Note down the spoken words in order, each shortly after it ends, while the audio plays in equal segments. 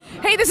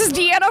this is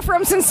Deanna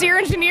from Sincere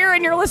Engineer,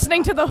 and you're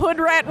listening to the Hood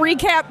Rat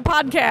Recap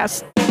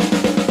Podcast.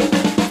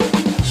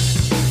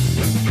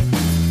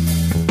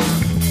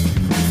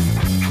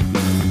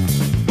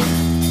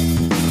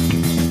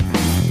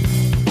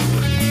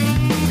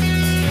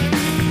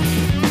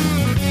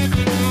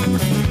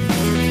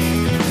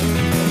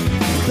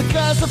 The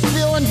guys are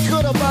feeling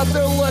good about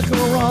their liquor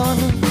run.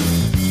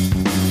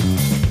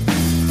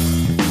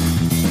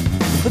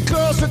 The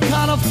girls are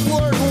kind of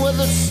flirting with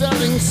the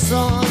setting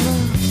sun.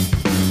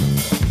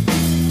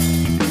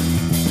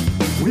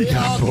 We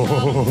got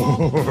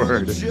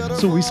bored.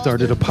 So we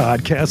started a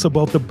podcast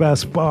about the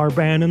best bar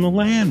band in the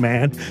land,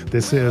 man.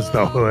 This is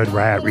the Hood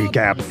Rat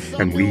Recap,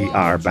 and we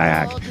are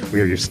back. We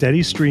are your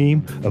steady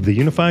stream of the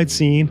unified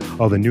scene,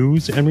 all the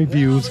news and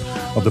reviews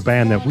of the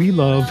band that we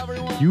love,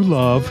 you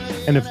love.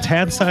 And if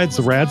Tad side's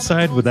the rad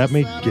side, would that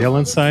make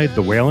Galen side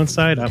the whale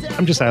side?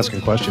 I'm just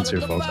asking questions here,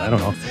 folks. I don't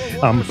know.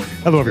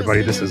 Hello,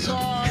 everybody. This is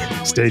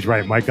Stage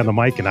Right Mike on the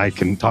mic, and I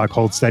can talk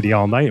hold steady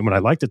all night. And when I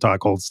like to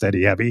talk hold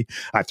steady heavy,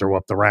 I throw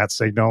up the rat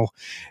signal,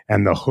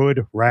 and the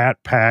Hood Rat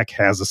Pack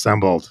has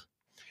assembled.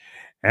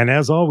 And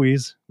as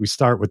always, we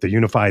start with the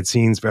unified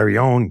scene's very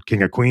own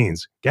King of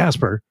Queens,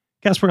 Gasper.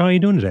 Gasper, how are you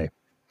doing today?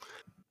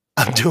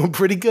 I'm doing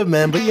pretty good,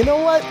 man. But you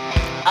know what?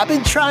 I've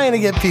been trying to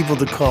get people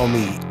to call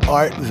me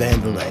Art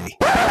Vandelay.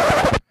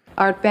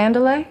 Art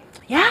Vandelay?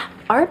 Yeah,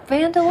 Art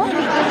Vandelay.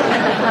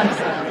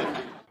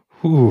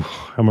 Ooh,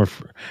 I'm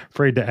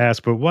afraid to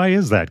ask, but why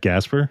is that,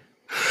 Gasper?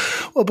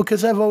 Well,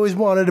 because I've always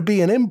wanted to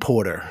be an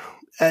importer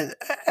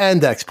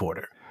and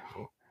exporter.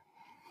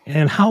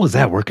 And how is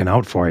that working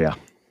out for you?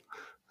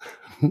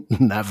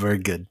 Not very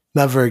good.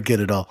 Not very good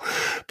at all.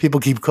 People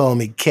keep calling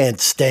me Can't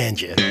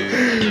Stand You.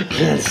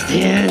 Can't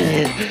stand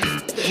it.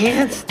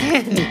 Can't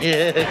stand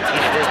it.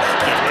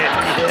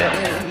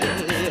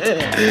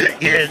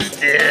 Can't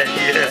stand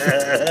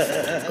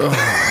it.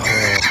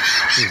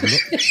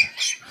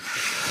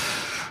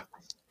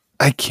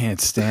 I can't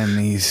stand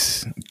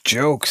these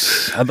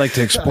jokes. I'd like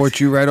to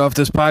export you right off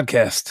this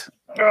podcast.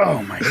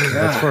 Oh my God.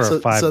 That's for our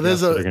five so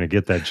guests that are going to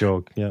get that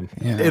joke. Yeah.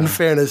 In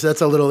fairness,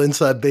 that's a little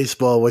inside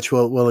baseball, which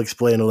we'll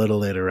explain a little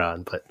later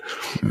on. But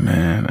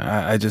man,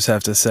 I just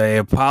have to say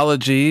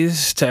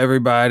apologies to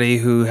everybody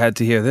who had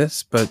to hear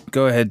this, but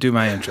go ahead, do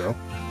my intro.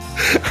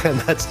 And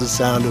that's the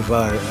sound of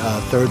our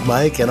third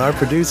mic and our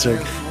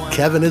producer,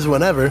 Kevin is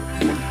whenever.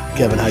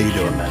 Kevin, how you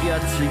doing,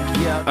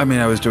 man? I mean,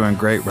 I was doing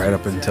great right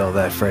up until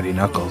that Freddie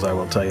Knuckles, I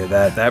will tell you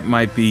that. That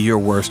might be your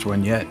worst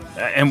one yet.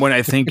 And when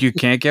I think you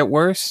can't get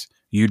worse,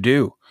 you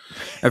do.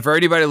 And for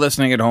anybody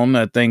listening at home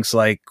that thinks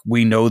like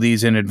we know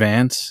these in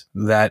advance,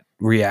 that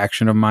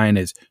reaction of mine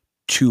is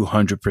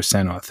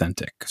 200%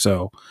 authentic.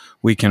 So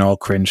we can all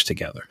cringe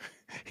together.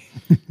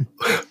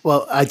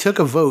 Well, I took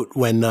a vote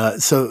when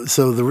so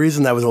the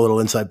reason that was a little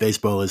inside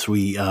baseball is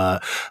we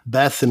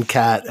Beth and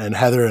Kat and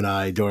Heather and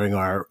I during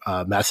our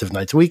Massive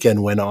Nights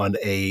weekend went on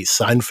a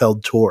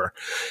Seinfeld tour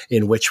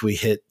in which we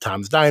hit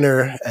Tom's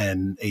Diner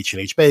and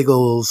H&H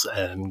Bagels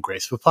and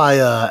Grace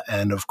Papaya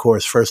and of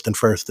course First and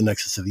First, the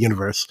Nexus of the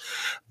Universe.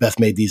 Beth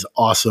made these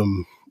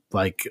awesome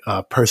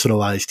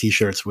personalized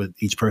t-shirts with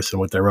each person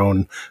with their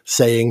own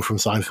saying from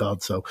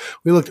Seinfeld. So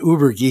we looked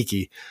uber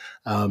geeky.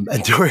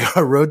 And during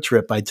our road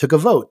trip, I took a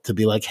vote to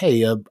be like,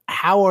 hey,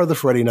 how are the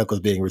Freddie Knuckles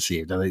being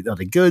received? Are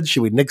they good?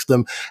 Should we nix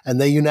them? And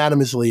they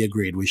unanimously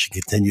agreed we should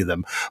continue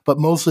them, but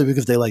mostly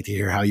because they like to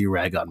hear how you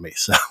rag on me.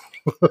 So,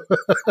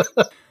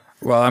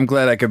 well, I'm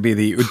glad I could be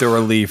the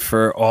relief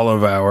for all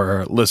of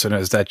our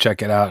listeners that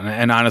check it out.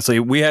 And honestly,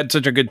 we had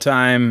such a good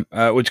time,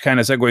 which kind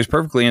of segues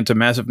perfectly into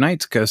Massive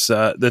Nights because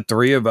the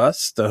three of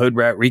us, the Hood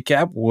Rat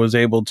Recap, was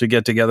able to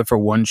get together for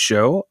one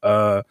show.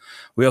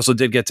 We also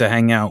did get to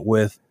hang out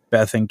with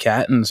Beth and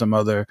Kat and some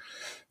other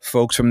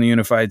folks from the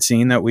unified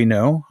scene that we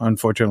know.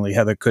 Unfortunately,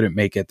 Heather couldn't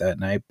make it that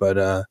night,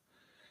 but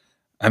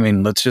I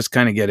mean, let's just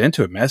kind of get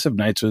into it. Massive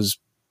Nights was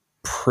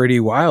pretty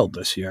wild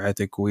this year. I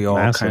think we all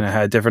kind of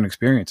had different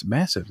experience.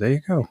 Massive. There you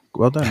go.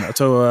 Well done.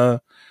 So,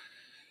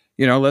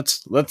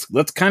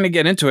 let's kind of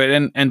get into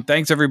it. And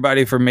thanks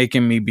everybody for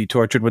making me be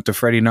tortured with the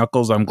Freddie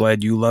Knuckles. I'm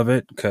glad you love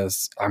it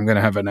because I'm going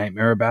to have a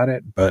nightmare about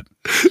it, but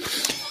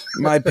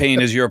my pain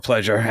is your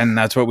pleasure. And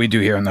that's what we do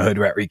here on the Hood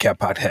Rat Recap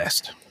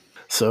podcast.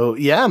 So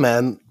yeah,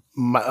 man,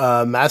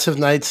 Massive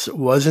Nights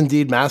was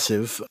indeed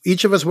massive.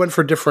 Each of us went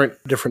for different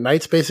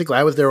nights. Basically,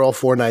 I was there all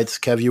 4 nights.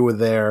 Kev, you were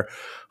there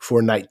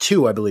for night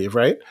 2, I believe,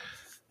 right?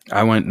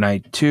 I went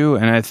night 2,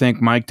 and I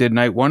think Mike did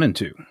night 1 and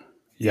 2.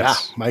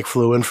 Yes. Yeah, Mike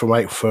flew in for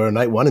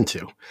night 1 and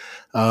 2.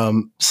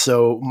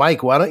 So,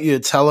 Mike, why don't you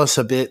tell us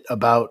a bit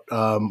about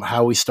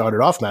how we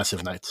started off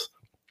Massive Nights?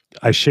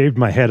 I shaved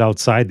my head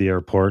outside the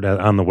airport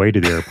on the way to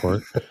the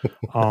airport.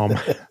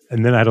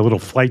 And then I had a little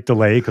flight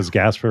delay because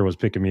Gasper was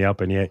picking me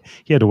up and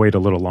he had to wait a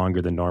little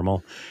longer than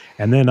normal.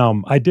 And then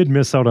I did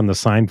miss out on the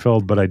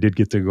Seinfeld, but I did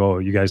get to go.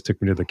 You guys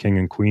took me to the King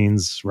and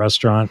Queens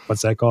restaurant.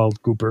 What's that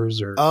called?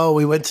 Cooper's? Or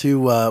we went to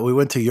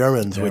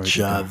Yerman's, which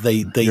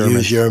they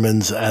use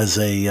Yerman's as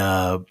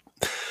the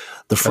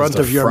front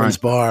of Yerman's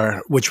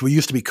bar, which we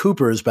used to be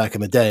Cooper's back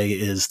in the day,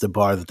 is the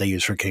bar that they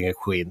use for King of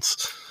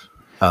Queens.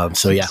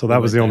 So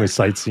that was the only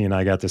sightseeing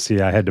I got to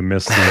see. I had to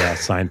miss the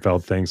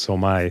Seinfeld thing. So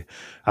I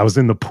was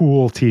in the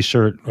pool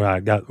T-shirt.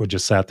 We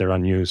just sat there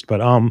unused.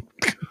 But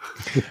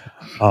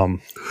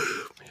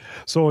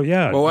so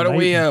yeah. Well, why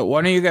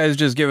don't you guys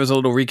just give us a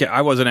little recap?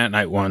 I wasn't at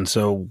night one,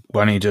 so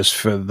why don't you just,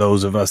 for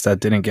those of us that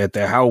didn't get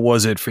there, how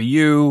was it for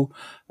you?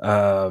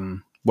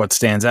 What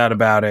stands out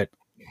about it?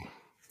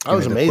 That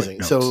was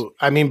amazing. So,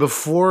 I mean,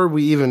 before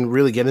we even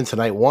really get into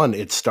night one,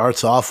 it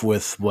starts off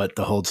with what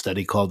the Hold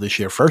Steady called this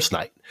year First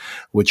Night,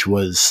 which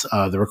was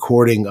the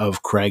recording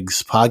of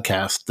Craig's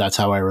podcast. That's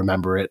how I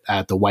remember it,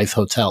 at the Wythe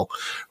Hotel,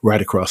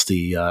 right across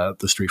the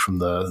street from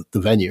the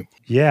venue.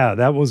 Yeah,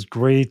 that was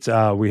great.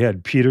 We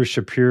had Peter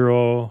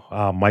Shapiro,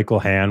 Michael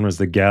Hann was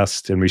the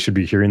guest, and we should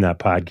be hearing that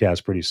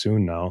podcast pretty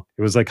soon now.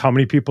 It was like, how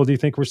many people do you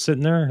think were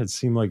sitting there? It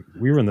seemed like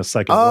we were in the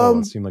second row.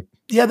 It seemed like...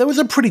 Yeah, there was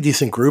a pretty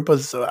decent group.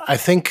 I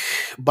think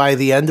by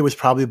the end, it was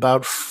probably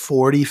about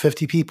 40,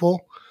 50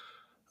 people,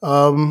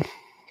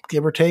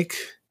 give or take.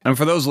 And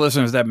for those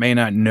listeners that may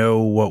not know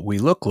what we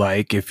look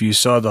like, if you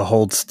saw the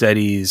Hold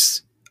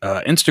Steady's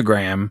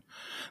Instagram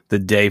the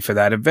day for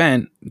that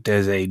event,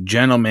 there's a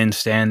gentleman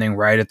standing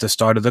right at the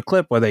start of the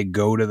clip where they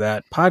go to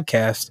that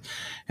podcast,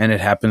 and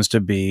it happens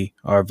to be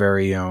our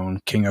very own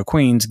King of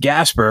Queens,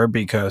 Gasper,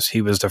 because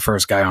he was the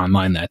first guy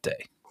online that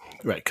day.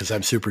 Right, because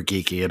I'm super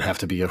geeky and have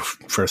to be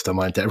first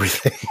online to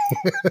everything.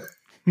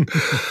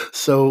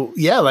 So,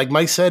 yeah, like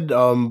Mike said,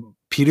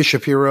 Peter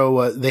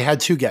Shapiro, they had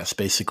two guests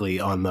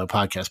basically on the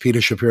podcast. Peter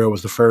Shapiro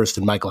was the first,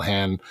 and Michael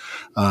Hann,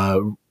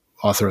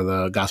 author of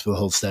the Gospel of the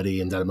Hold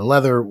Steady and Denim and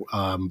Leather,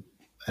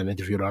 and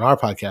interviewed on our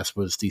podcast,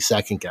 was the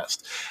second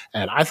guest.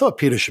 And I thought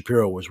Peter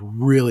Shapiro was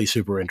really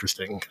super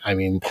interesting. I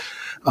mean,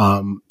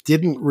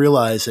 didn't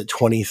realize at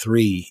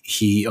 23,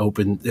 he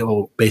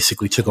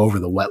basically took over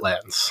the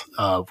wetlands,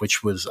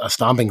 which was a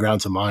stomping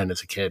grounds of mine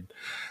as a kid.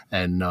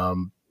 And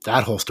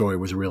that whole story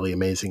was really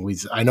amazing.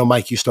 I know,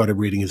 Mike, you started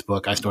reading his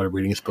book. I started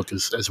reading his book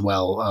as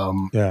well.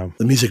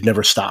 The Music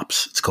Never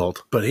Stops, it's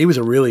called. But he was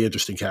a really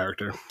interesting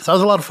character. So that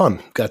was a lot of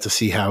fun. Got to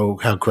see how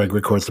Craig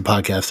records the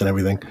podcast and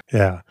everything.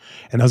 Yeah.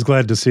 And I was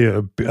glad to see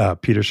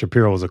Peter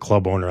Shapiro was a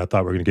club owner. I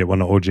thought we were going to get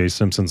one of O.J.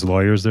 Simpson's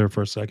lawyers there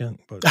for a second.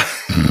 But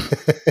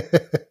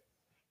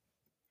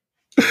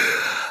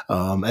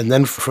and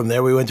then from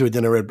there, we went to a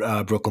dinner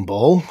at Brooklyn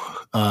Bowl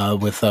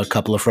with a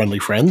couple of friendly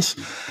friends,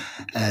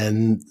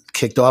 and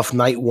kicked off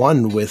night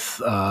one with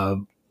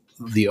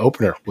the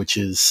opener, which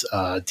is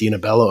Dina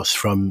Bellos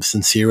from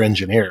Sincere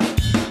Engineer.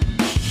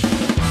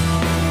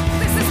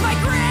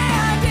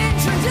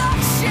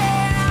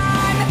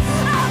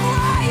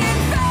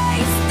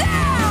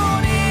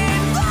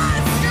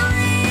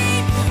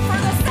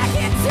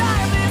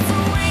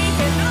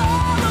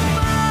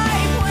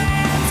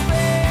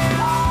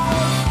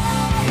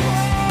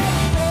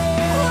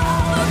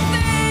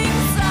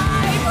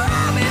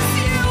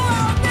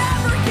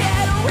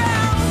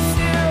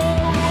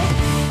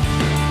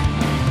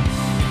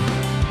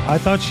 I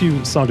thought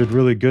she sounded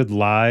really good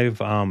live.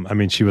 I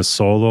mean, she was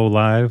solo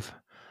live.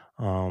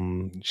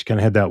 She kind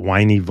of had that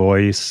whiny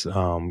voice.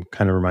 Kind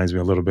of reminds me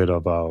a little bit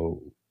of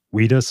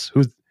Wheatus.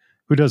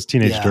 Who does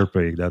Teenage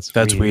Dirtbag?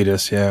 That's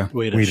Wheatus, yeah.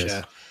 Wheatus,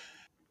 yeah.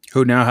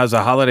 Who now has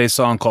a holiday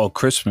song called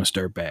Christmas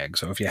Dirtbag.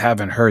 So if you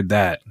haven't heard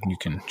that, you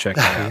can check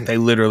it out. They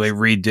literally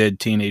redid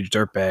Teenage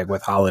Dirtbag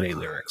with holiday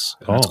lyrics.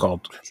 It's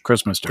called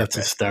Christmas Dirtbag. That's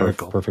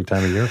hysterical. Perfect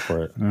time of year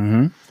for it.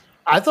 Mm-hmm.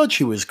 I thought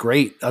she was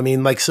great. I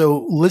mean,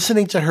 so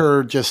listening to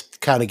her,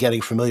 just kind of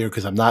getting familiar,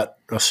 because I'm not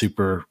a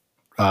super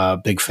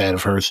big fan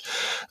of hers.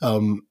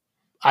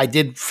 I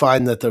did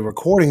find that the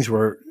recordings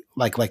were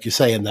like you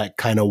say, in that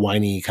kind of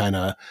whiny, kind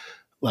of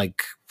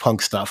like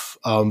punk stuff.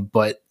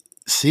 But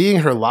seeing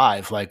her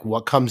live, like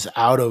what comes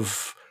out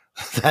of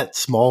that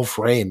small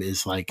frame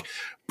is like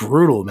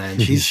brutal, man.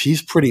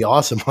 She's pretty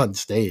awesome on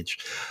stage.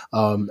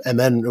 And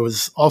then it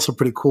was also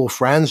pretty cool.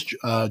 Franz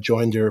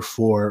joined her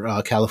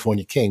for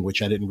California King,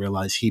 which I didn't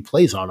realize he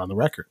plays on the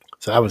record.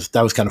 So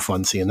that was kind of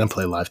fun seeing them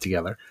play live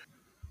together.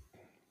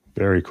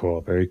 Very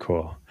cool. Very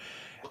cool.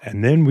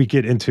 And then we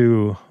get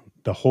into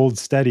the Hold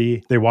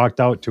Steady. They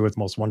walked out to its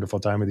most wonderful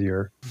time of the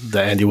year.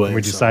 The Andy Williams.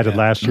 We decided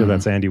last year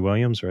that's Andy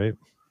Williams, right?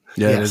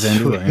 Yeah, yes. It is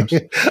Andy Williams.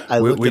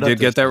 we did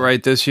get that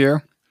right this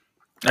year.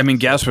 I mean,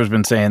 Gasper's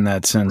been saying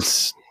that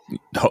since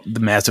the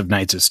Massive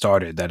Nights has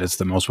started, that it's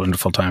the most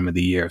wonderful time of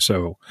the year.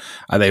 So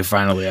they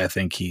finally, I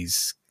think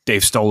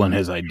they've stolen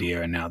his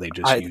idea, and now they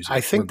just use it. I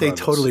think they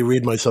totally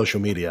read my social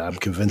media. I'm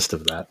convinced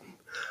of that.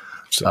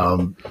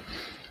 So,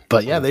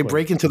 but yeah, they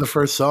break into the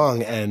first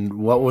song, and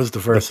what was the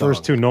first song? The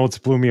first two notes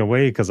blew me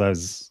away because I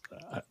was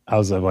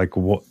like,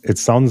 it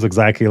sounds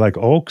exactly like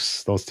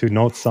Oaks. Those two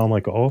notes sound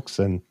like Oaks.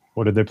 And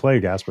what did they play,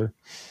 Gasper?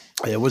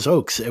 It was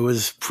Oaks. It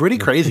was pretty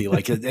crazy.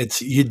 Like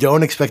it's you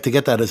don't expect to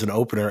get that as an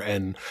opener,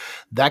 and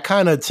that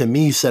kind of to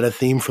me set a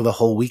theme for the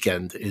whole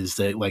weekend. Is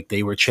that like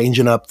they were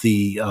changing up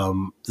the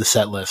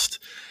set list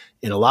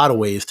in a lot of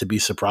ways to be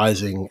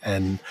surprising,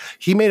 and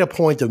he made a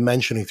point of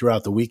mentioning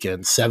throughout the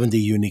weekend 70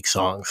 unique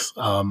songs.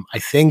 I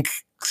think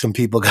some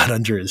people got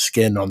under his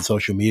skin on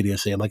social media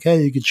saying like,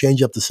 hey, you could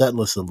change up the set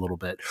list a little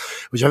bit,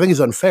 which I think is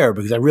unfair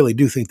because I really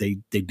do think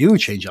they do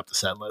change up the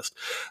set list.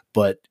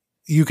 But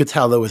you could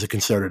tell there was a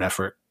concerted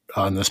effort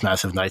on this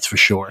Massive Nights for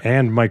sure.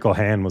 And Michael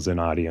Hand was in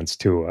audience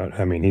too.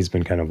 I mean, he's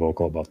been kind of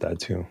vocal about that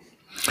too.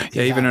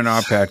 Yeah, even in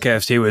our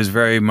podcast, he was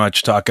very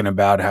much talking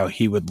about how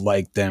he would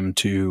like them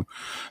to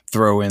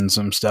throw in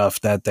some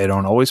stuff that they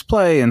don't always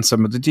play and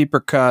some of the deeper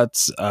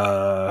cuts.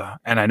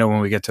 And I know when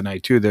we get to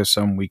night 2, there's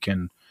some we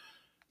can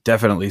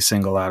definitely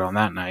single out on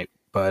that night.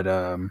 But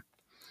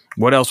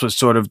what else was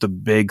sort of the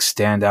big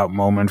standout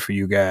moment for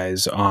you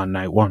guys on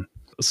night 1?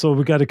 So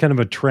we got a kind of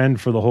a trend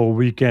for the whole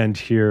weekend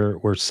here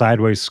where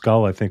Sideways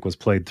Skull, I think, was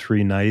played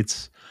 3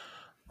 nights.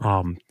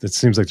 It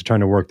seems like they're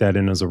trying to work that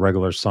in as a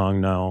regular song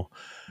now.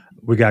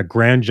 We got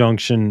Grand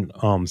Junction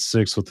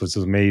 6, which was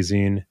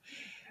amazing.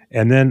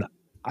 And then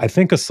I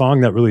think a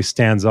song that really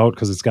stands out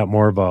because it's got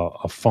more of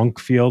a funk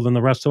feel than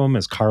the rest of them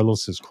is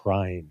Carlos is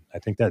Crying. I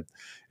think that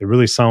it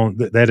really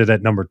that had it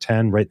at number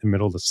 10 right in the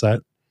middle of the set.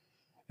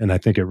 And I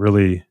think it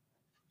really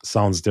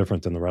sounds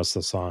different than the rest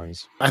of the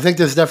songs. I think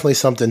there's definitely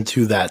something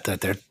to that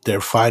they're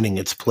finding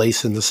its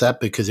place in the set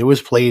because it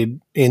was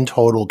played in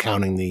total,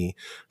 counting the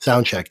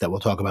sound check that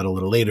we'll talk about a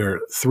little later,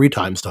 3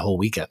 times the whole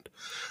weekend.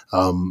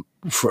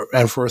 For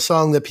a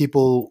song that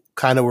people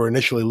kind of were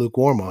initially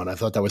lukewarm on, I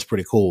thought that was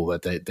pretty cool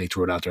that they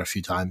threw it out there a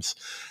few times.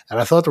 And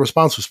I thought the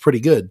response was pretty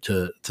good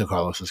to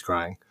Carlos is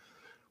Crying.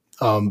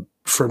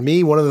 For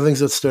me, one of the things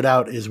that stood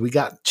out is we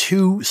got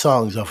 2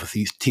 songs off of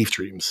these Teeth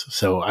Dreams.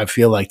 So I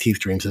feel like Teeth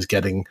Dreams is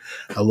getting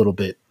a little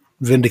bit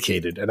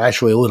vindicated. And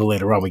actually a little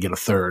later on, we get a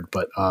 3rd.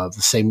 But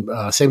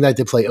the same night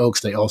they play Oaks,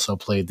 they also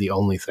played The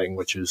Only Thing,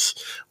 which is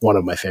one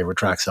of my favorite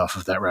tracks off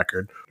of that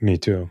record. Me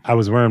too. I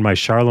was wearing my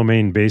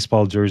Charlemagne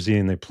baseball jersey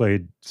and they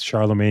played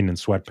Charlemagne in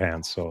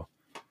sweatpants. So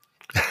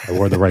I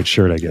wore the right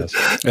shirt, I guess.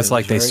 It's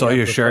like they saw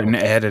your shirt and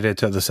added it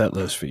to the set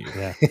list for you.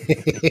 Yeah.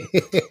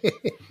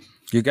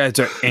 You guys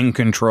are in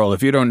control.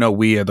 If you don't know,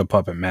 we are the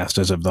puppet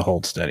masters of the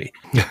Hold Steady.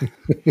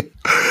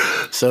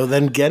 So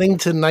then getting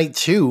to night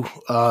 2,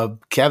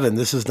 Kevin,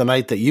 this is the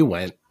night that you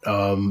went.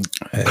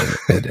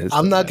 It is.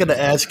 I'm not going to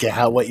ask you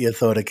what you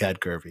thought of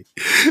Cat Kirby.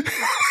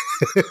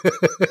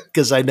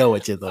 Because I know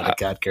what you thought of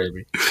Cat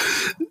Kirby.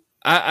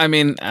 I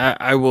mean,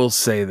 I will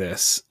say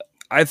this.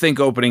 I think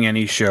opening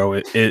any show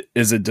it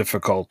is a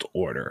difficult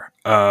order,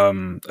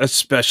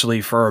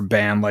 especially for a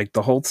band like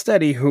the Hold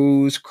Steady,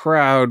 whose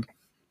crowd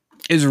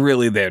is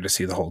really there to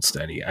see the Hold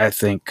Steady. I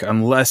think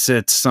unless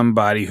it's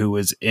somebody who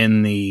is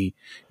in the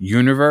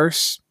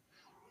universe,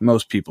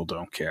 most people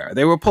don't care.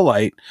 They were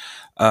polite.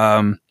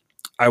 I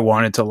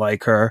wanted to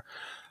like her.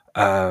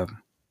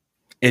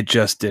 It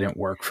just didn't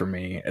work for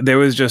me. There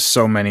was just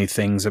so many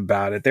things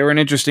about it. They were an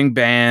interesting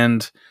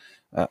band.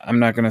 I'm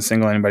not going to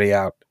single anybody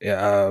out.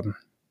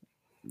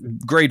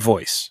 Great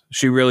voice.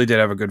 She really did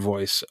have a good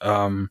voice.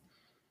 And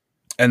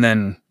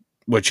then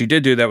what she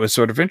did do that was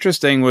sort of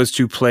interesting was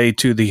to play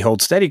to the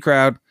Hold Steady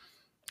crowd.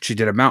 She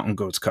did a Mountain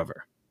Goats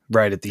cover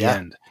right at the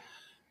end.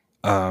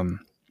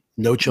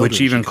 No Children. Which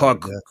even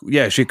caught,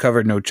 she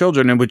covered No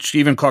Children, and which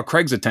even caught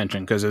Craig's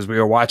attention because as we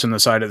were watching the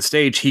side of the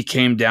stage, he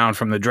came down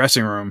from the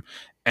dressing room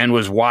and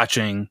was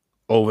watching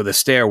over the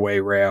stairway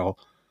rail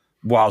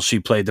while she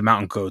played the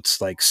Mountain Goats,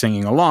 like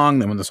singing along.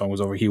 Then when the song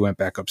was over, he went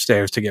back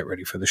upstairs to get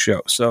ready for the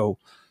show. So,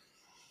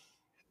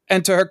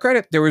 and to her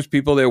credit, there was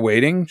people there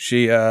waiting.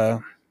 She,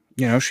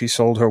 she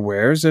sold her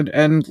wares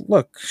and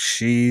look,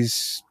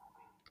 she's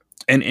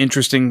an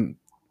interesting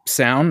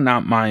sound,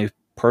 not my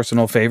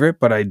personal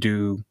favorite, but I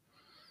do,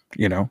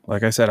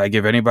 like I said, I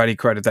give anybody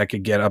credit that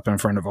could get up in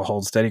front of a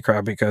Hold Steady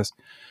crowd because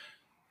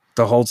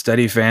the Hold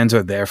Steady fans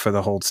are there for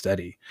the Hold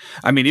Steady.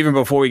 I mean, even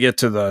before we get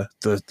to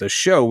the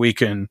show, we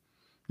can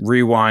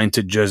rewind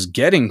to just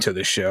getting to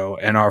the show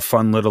and our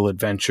fun little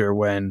adventure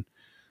when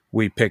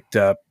we picked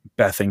up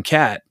Beth and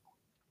Kat.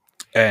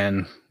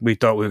 And we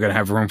thought we were going to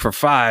have room for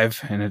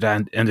 5, and it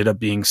ended up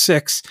being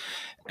 6.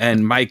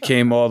 And Mike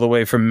came all the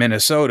way from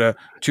Minnesota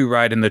to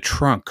ride in the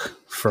trunk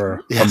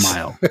for a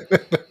mile.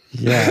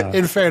 Yeah.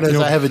 In fairness,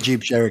 I have a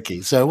Jeep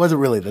Cherokee, so it wasn't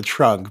really the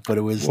trunk, but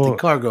it was the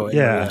cargo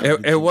area. Yeah.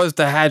 It was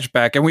the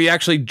hatchback. And we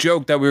actually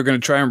joked that we were going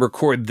to try and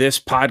record this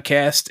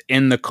podcast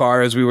in the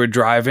car as we were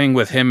driving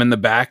with him in the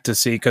back to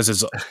see, because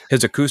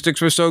his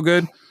acoustics were so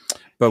good.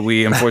 But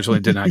we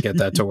unfortunately did not get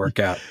that to work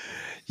out.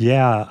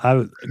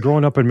 Yeah,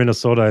 growing up in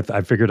Minnesota,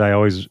 I figured I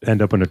always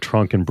end up in a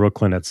trunk in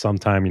Brooklyn at some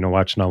time,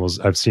 watching all those.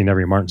 I've seen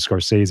every Martin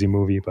Scorsese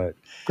movie, but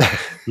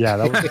yeah,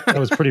 that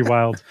was pretty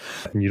wild.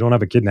 And you don't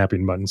have a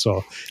kidnapping button, so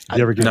if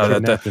you ever get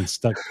kidnapped and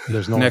stuck,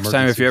 there's no next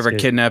time if you're ever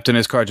escape. kidnapped in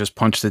his car, just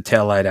punch the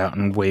taillight out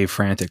and wave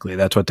frantically.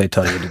 That's what they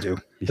tell you to do.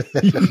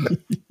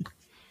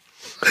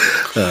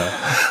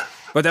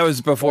 But that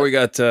was before we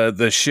got to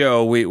the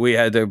show. We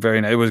had a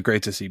it was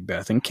great to see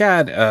Beth and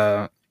Kat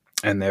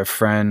and their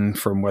friend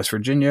from West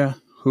Virginia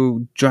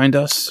who joined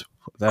us.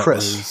 That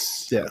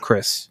Chris. was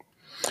Chris.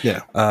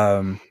 Yeah.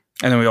 And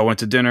then we all went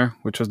to dinner,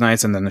 which was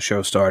nice. And then the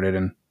show started.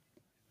 And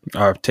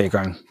our take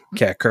on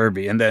Cat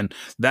Kirby. And then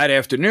that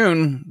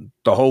afternoon,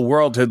 the whole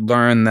world had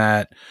learned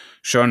that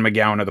Sean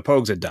McGowan of the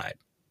Pogues had died.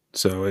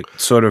 So it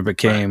sort of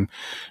became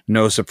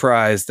no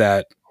surprise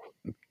that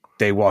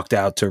they walked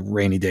out to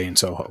Rainy Day in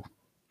Soho.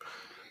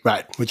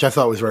 Right, which I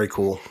thought was very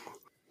cool.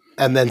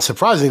 And then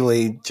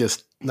surprisingly,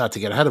 just not to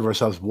get ahead of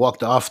ourselves,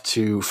 walked off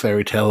to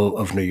Fairy Tale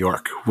of New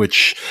York,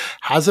 which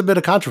has a bit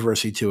of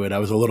controversy to it. I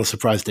was a little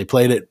surprised they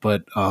played it,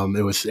 but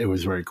it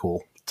was very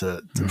cool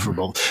for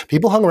both.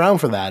 People hung around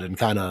for that and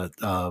kind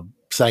of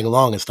sang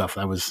along and stuff.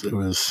 It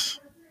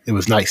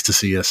was nice to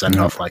see a send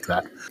off like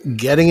that.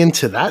 Getting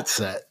into that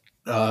set,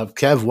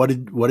 Kev,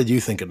 what did you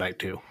think of night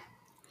 2?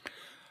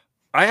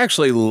 I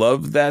actually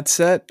loved that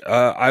set.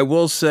 I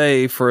will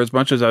say, for as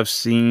much as I've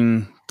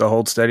seen the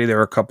Hold Steady, there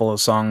were a couple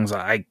of songs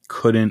I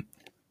couldn't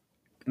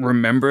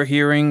remember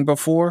hearing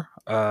before.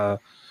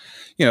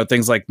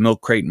 Things like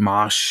Milk Crate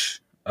Mosh.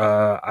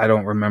 I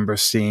don't remember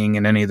seeing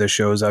in any of the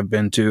shows I've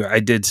been to. I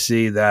did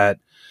see that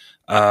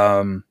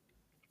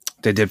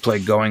they did play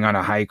Going on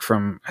a Hike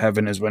from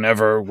Heaven is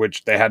Whenever,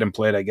 which they hadn't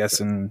played, I guess,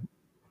 in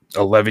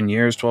 11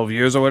 years, 12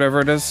 years, or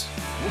whatever it is.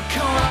 We're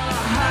going on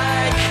a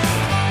hike.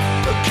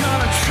 We're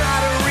gonna try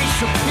to reach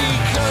the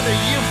peak of the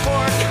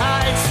euphoric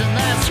heights, and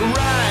that's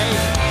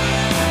right.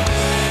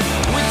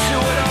 We do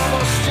it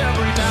almost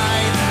every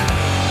night.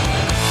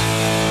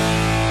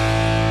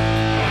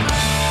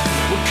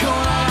 We're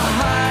going on a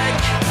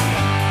hike,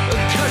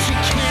 'cause you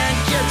can't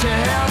get to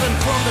heaven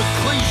from the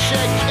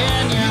cliche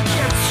canyon. You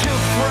get too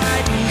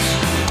frightened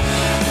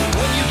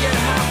when you get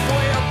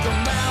halfway up the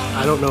mountain.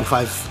 I don't know if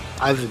I've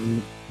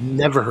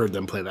never heard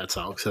them play that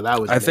song, so that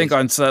was amazing. I think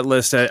on set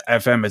list at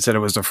FM it said it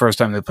was the first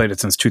time they played it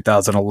since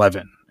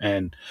 2011,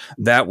 and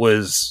that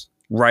was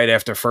right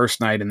after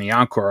first night in the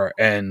encore,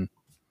 and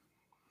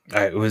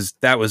that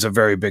was a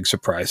very big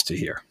surprise to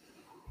hear.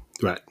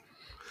 Right.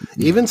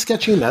 Even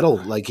sketchy metal,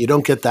 like you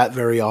don't get that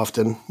very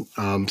often,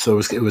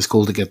 so it was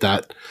cool to get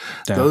that.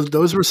 Yeah.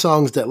 Those were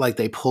songs that like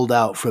they pulled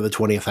out for the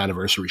 20th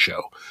anniversary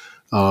show.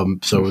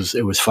 So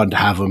it was fun to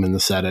have them in the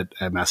set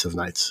at Massive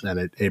Nights,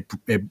 and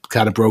it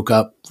kind of broke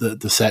up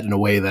the set in a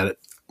way that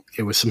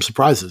it was some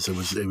surprises. It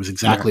was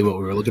exactly what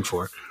we were looking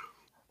for.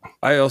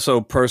 I also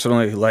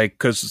personally like,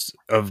 because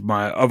of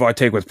our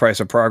take with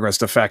Price of Progress,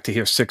 the fact to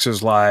hear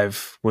Sixers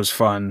live was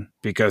fun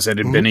because it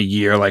had been a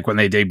year, like when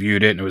they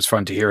debuted it, and it was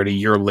fun to hear it a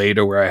year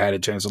later where I had a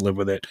chance to live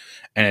with it,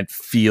 and it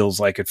feels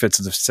like it fits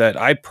the set.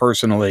 I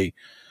personally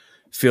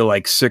feel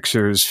like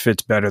Sixers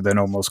fits better than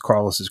Almost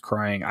Carlos is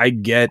Crying. I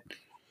get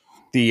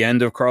the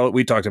end of Carlos.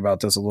 We talked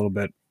about this a little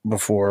bit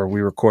before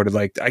we recorded.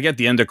 Like, I get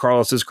the end of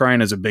Carlos is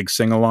Crying as a big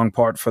sing-along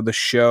part for the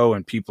show,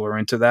 and people are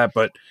into that,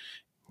 but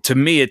to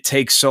me, it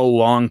takes so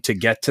long to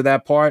get to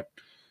that part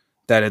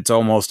that it's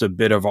almost a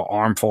bit of an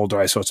arm folder.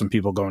 I saw some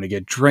people going to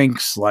get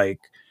drinks. Like,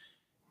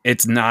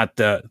 it's not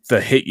the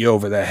hit you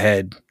over the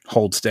head,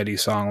 Hold Steady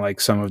song like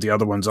some of the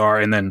other ones are.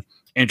 And then,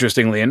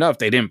 interestingly enough,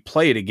 they didn't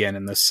play it again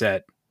in the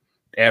set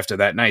after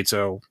that night.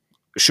 So,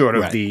 short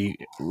of the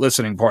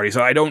listening party.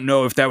 So, I don't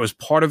know if that was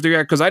part of the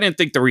reaction, because I didn't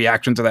think the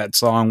reaction to that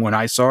song when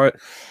I saw it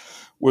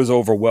was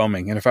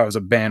overwhelming. And if I was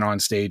a band on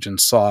stage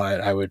and saw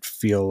it, I would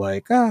feel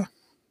like,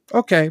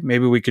 okay,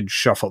 maybe we could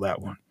shuffle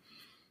that one.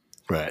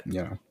 Right.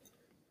 Yeah.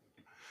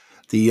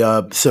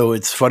 So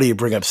it's funny you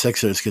bring up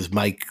Sixers because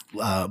Mike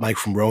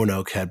from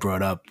Roanoke had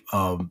brought up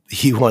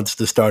he wants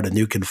to start a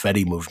new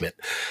confetti movement.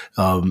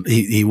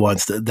 He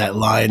wants that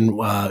line.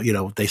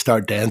 They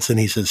start dancing.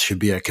 He says should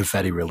be a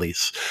confetti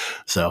release.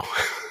 So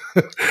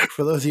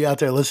for those of you out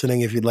there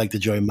listening, if you'd like to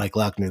join Mike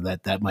Lochner,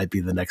 that might be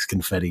the next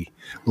confetti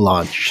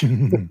launch.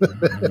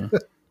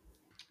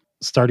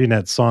 Starting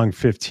at song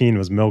 15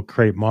 was Milk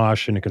Crate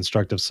Mosh in a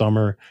Constructive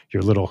Summer,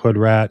 Your Little Hood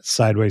Rat,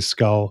 Sideways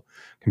Skull,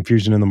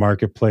 Confusion in the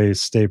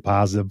Marketplace, Stay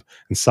Positive,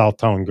 and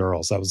Southtown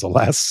Girls. That was the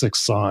last 6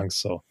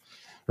 songs,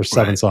 or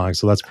 7 songs.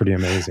 So that's pretty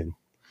amazing.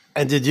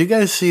 And did you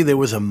guys see there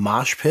was a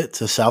mosh pit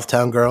to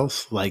Southtown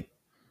Girls? Like,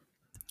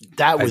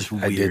 that was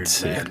weird. I did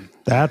see it.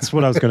 That's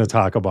what I was going to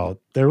talk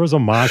about. There was a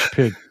mosh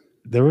pit.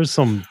 There was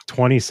some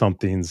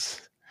 20-somethings.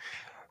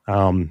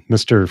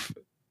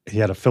 He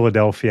had a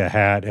Philadelphia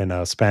hat and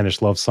a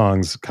Spanish Love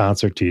Songs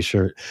concert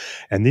t-shirt.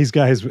 And these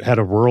guys had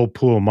a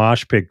whirlpool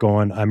mosh pit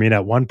going. I mean,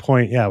 at one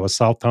point, it was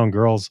Southtown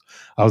Girls.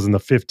 I was in the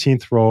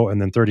 15th row,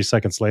 and then 30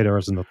 seconds later, I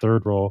was in the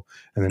 3rd row.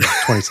 And then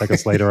 20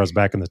 seconds later, I was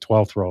back in the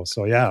 12th row.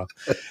 So, it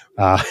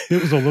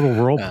was a little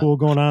whirlpool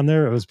going on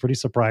there. It was pretty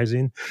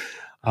surprising.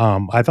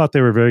 I thought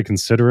they were very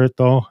considerate,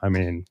 though. I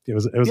mean, it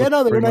was. They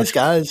were nice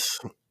guys.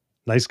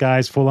 Nice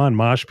guys, full-on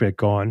mosh pit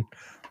going.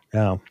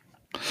 Yeah.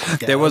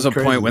 There was a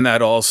point when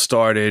that all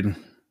started,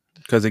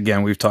 because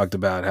again, we've talked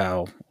about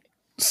how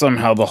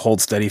somehow the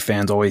Hold Steady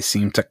fans always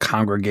seem to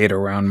congregate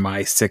around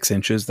my 6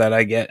 inches that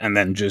I get and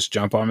then just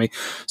jump on me.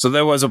 So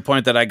there was a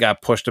point that I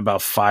got pushed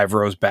about 5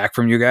 rows back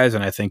from you guys,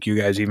 and I think you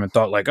guys even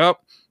thought like, oh,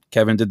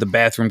 Kevin did the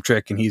bathroom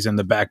trick and he's in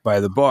the back by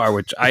the bar,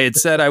 which I had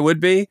said I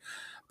would be,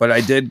 but I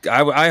did.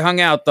 I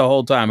hung out the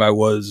whole time. I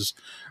was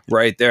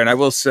right there. And I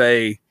will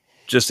say,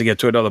 just to get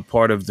to another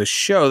part of the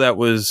show that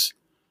was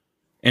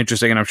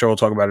interesting, and I'm sure we'll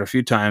talk about it a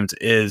few times,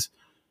 is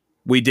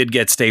we did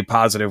get Stay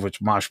Positive,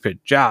 which Mosh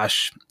Pit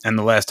Josh. And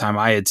the last time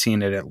I had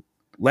seen it at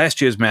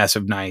last year's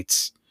Massive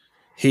Nights,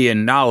 he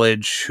and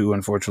Knowledge, who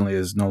unfortunately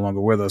is no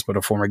longer with us, but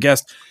a former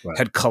guest,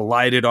 had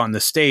collided on the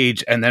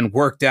stage and then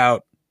worked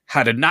out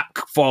how to not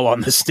fall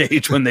on the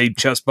stage when they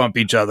chest bump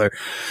each other.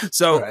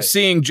 So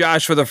seeing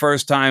Josh for the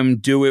first time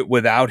do it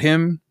without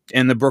him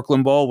in the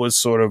Brooklyn Bowl was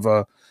sort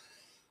of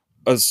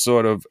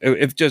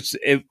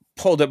it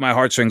pulled at my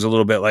heartstrings a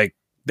little bit. Like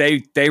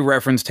they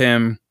referenced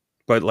him,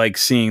 but like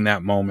seeing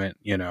that moment,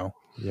 you know,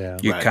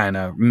 you kind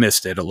of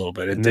missed it a little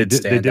bit. It did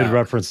stand out. They did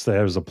reference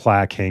there was a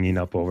plaque hanging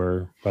up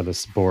over by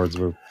the boards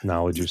where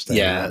Knowledge used to.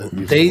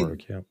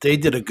 They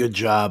did a good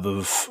job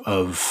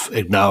of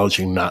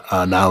acknowledging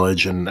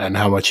Knowledge and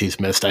how much he's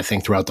missed. I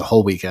think throughout the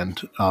whole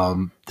weekend,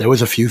 there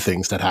was a few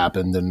things that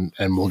happened,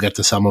 and we'll get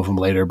to some of them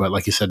later. But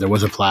like you said, there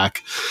was a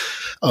plaque.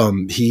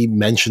 He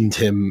mentioned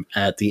him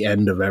at the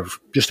end of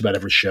just about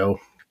every show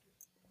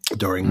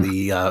during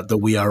the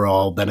We Are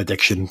All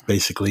benediction,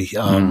 basically.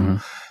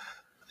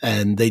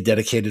 And they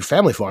dedicated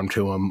Family Farm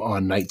to him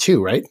on night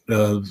 2, right?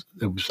 I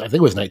think it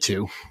was night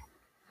 2,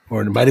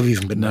 or it might have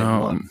even been night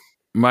 1.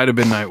 Might have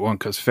been night 1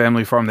 because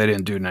Family Farm they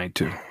didn't do night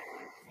 2.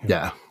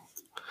 Yeah,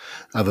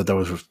 I thought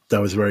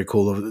that was very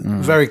cool,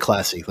 very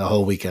classy. The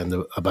whole weekend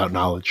about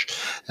Knowledge,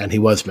 and he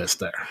was missed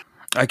there.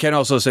 I can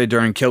also say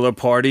during Killer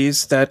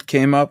Parties that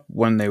came up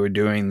when they were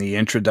doing the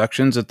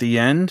introductions at the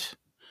end,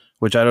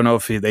 which I don't know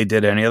if they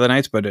did any other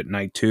nights, but at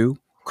night 2,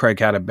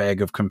 Craig had a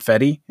bag of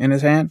confetti in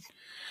his hand.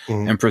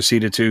 And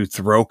proceeded to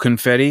throw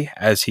confetti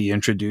as he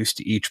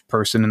introduced each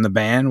person in the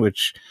band,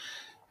 which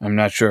I'm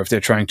not sure if they're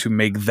trying to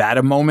make that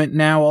a moment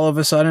now all of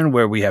a sudden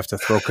where we have to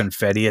throw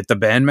confetti at the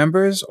band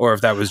members, or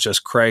if that was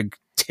just Craig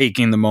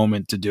taking the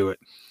moment to do it.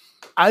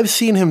 I've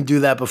seen him do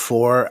that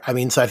before. I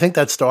mean, so I think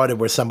that started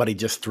where somebody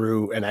just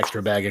threw an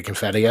extra bag of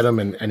confetti at him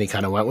and he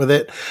kind of went with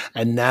it.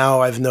 And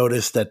now I've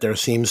noticed that there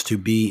seems to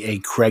be a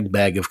Craig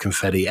bag of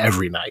confetti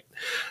every night.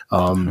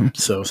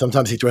 So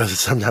sometimes he throws it,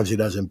 sometimes he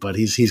doesn't, but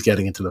he's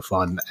getting into the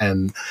fun.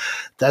 And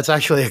that's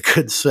actually a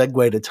good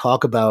segue to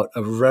talk about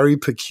a very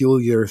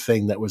peculiar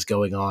thing that was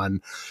going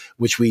on,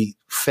 which we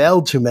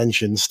failed to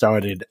mention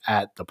started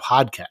at the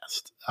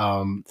podcast.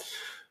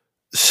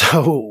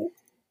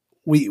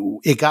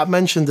 It got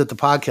mentioned at the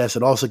podcast.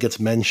 It also gets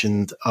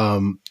mentioned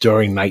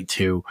during night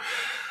 2.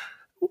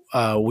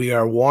 We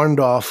are warned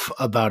off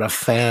about a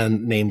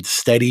fan named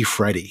Steady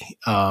Freddy,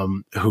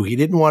 who he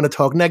didn't want to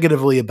talk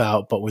negatively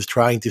about, but was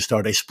trying to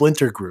start a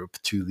splinter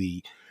group to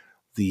the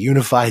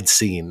unified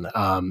scene.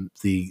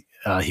 He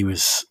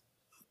was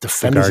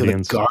Defenders of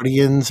the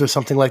Guardians or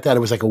something like that.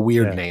 It was like a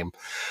weird name.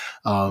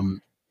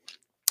 And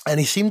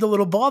he seemed a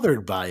little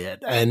bothered by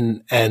it.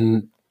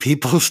 And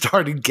people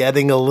started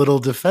getting a little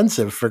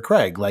defensive for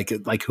Craig.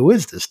 Like who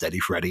is this Steady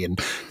Freddy? And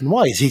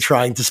why is he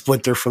trying to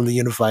splinter from the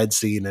unified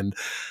scene? And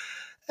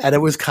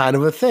it was kind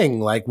of a thing.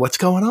 Like, what's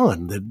going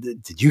on?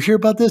 Did you hear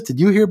about this? Did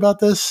you hear about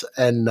this?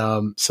 And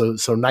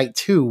so night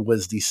 2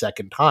 was the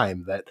second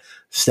time that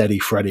Steady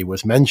Freddy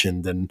was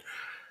mentioned. And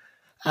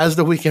as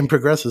the weekend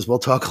progresses, we'll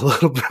talk a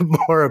little bit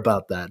more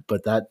about that.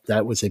 But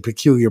that was a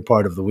peculiar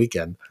part of the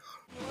weekend.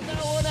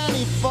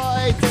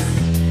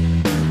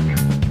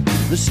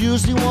 There's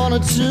usually one or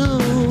two.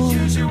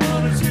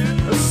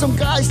 Some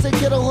guys that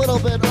get a little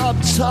bit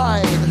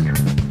uptight.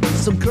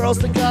 Some girls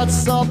that got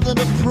something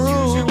to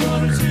prove.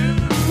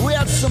 We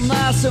had some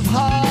massive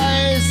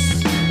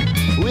highs.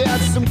 We had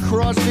some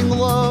crushing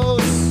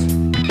lows.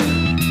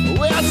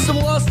 We had some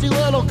lusty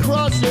little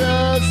crushes.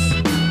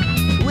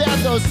 We had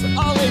those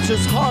all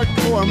ages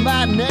hardcore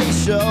matinee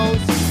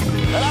shows.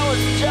 And I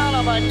was down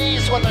on my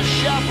knees when the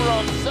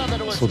chaperone said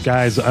that it was. So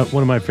guys,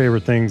 one of my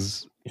favorite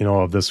things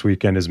of this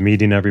weekend is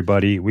meeting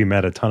everybody. We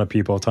met a ton of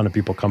people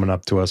coming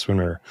up to us when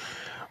we're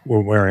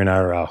wearing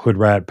our Hood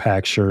Rat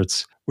Pack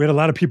shirts. We had a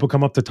lot of people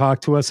come up to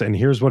talk to us, and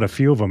here's what a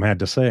few of them had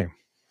to say.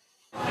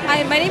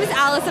 Hi, my name is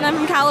Alice, and I'm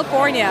from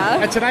California.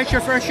 And tonight's your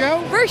first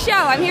show? First show.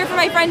 I'm here for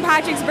my friend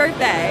Patrick's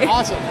birthday.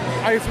 Awesome.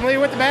 Are you familiar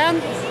with the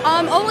band?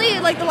 Only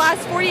like the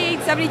last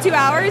 48, 72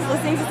 hours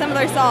listening to some of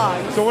their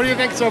songs. So what do you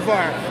think so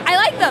far? I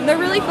like them. They're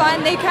really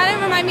fun. They kind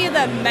of remind me of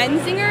the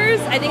Menzingers.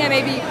 I think I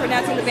may be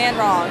pronouncing the band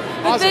wrong.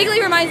 But awesome.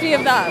 Vaguely reminds me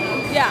of them.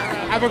 Yeah.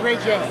 Have a great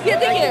show. Yeah,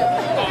 thank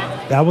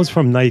you. That was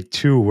from night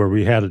 2 where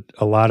we had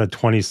a lot of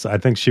 20. I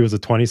think she was a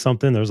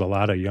 20-something. There was a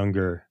lot of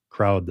younger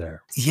crowd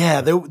there.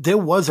 Yeah, there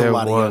was a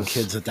lot of young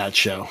kids at that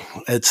show.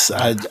 It's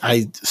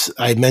I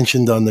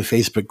mentioned on the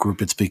Facebook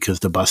group it's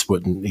because the bus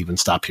wouldn't even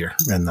stop here,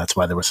 and that's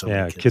why there were so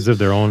many kids of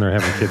their own are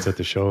having kids at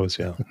the shows.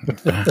 Yeah,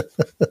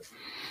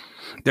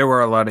 there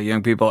were a lot of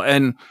young people,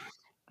 and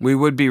we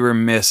would be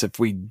remiss if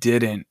we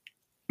didn't.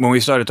 When we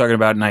started talking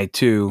about night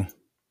 2,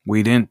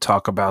 we didn't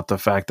talk about the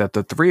fact that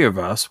the 3 of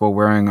us were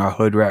wearing our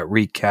Hood Rat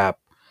Recap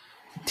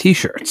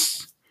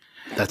T-shirts.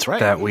 That's right.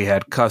 That we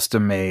had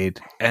custom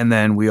made. And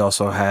then we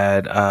also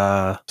had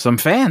some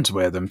fans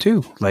wear them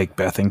too. Like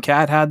Beth and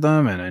Kat had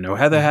them, and I know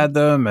Heather had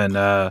them.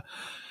 And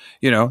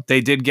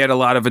they did get a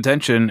lot of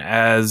attention,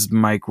 as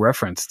Mike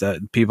referenced.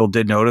 That people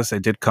did notice. They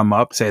did come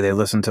up, say they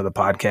listened to the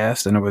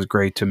podcast, and it was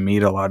great to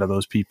meet a lot of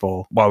those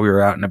people while we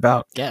were out and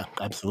about. Yeah,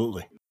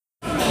 absolutely.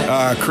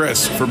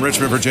 Chris from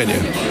Richmond, Virginia.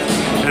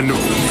 And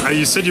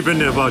you said you've been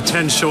to about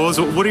 10 shows.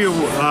 What are you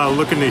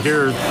looking to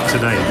hear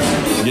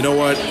tonight? You know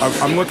what?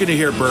 I'm looking to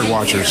hear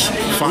Birdwatchers.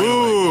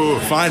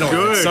 Finally,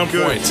 good, at some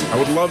point. I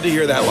would love to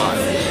hear that live.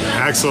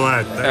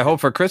 Excellent. I hope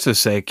for Chris's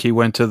sake he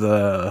went to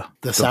the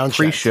sound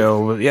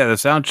pre-show, the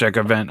sound check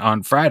event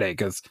on Friday,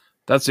 because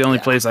that's the only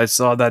place I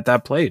saw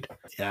that played.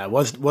 Yeah, it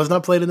was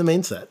not played in the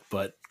main set,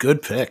 but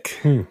good pick.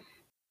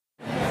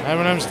 Hi,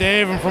 my name's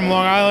Dave. I'm from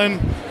Long Island.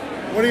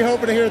 What are you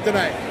hoping to hear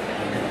tonight?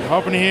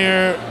 Hoping to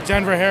hear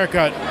Denver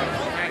Haircut.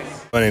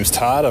 My name's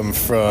Todd. I'm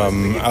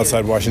from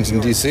outside Washington,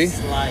 D.C.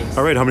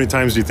 All right, how many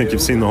times do you think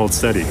you've seen the Hold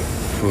Steady?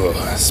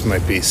 This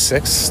might be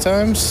 6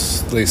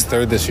 times, at least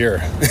 3rd this year.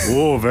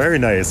 Oh, very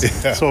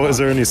nice. Yeah. So is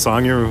there any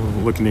song you're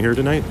looking to hear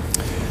tonight?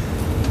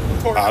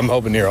 I'm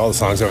hoping to hear all the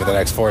songs over the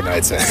next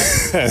fortnight.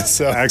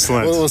 So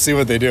excellent. We'll see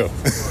what they do.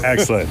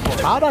 Excellent.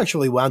 Todd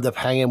actually wound up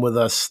hanging with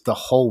us the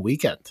whole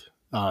weekend.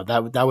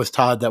 That was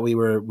Todd that we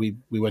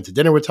went to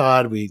dinner with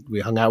Todd. We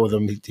hung out with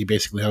him. He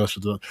basically hung us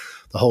with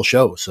the whole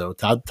show. So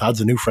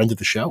Todd's a new friend of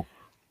the show.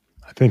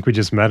 I think we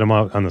just met him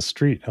out on the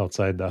street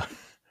outside the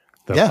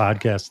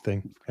podcast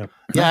thing. Yep.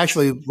 Yeah,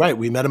 actually, right.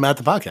 We met him at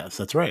the podcast.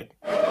 That's right.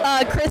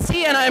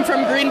 Christy, and I'm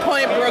from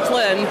Greenpoint,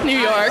 Brooklyn, New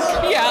York.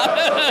 Yeah.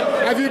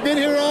 Have you been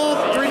here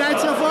all 3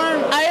 nights so far?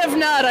 I have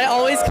not. I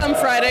always come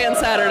Friday and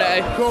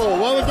Saturday. Cool.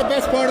 What was the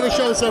best part of the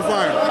show so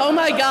far? Oh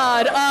my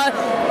God.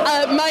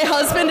 My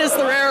husband is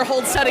the rare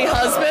hold steady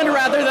husband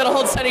rather than a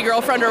hold steady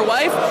girlfriend or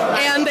wife,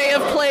 and they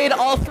have played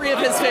all 3 of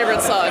his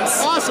favorite songs.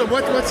 Awesome.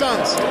 What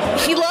songs?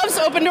 He loves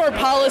Open Door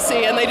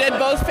Policy, and they did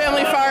both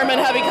Family Farm and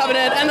Heavy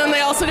Covenant, and then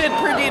they also did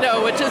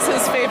Perdido, which is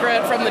his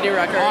favorite from the new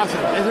record. Awesome.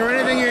 Is there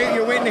anything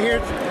you're waiting to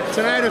hear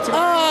tonight or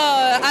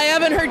tomorrow? I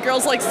haven't heard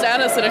Girls Like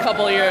Stannis in a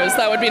couple of years.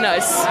 That would be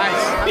nice.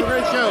 Nice. Have a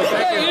great show.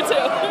 Thank you. You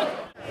too.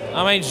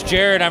 My name's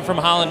Jared. I'm from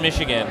Holland,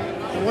 Michigan.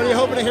 What are you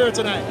hoping to hear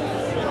tonight?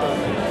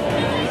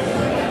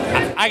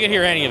 I could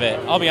hear any of it.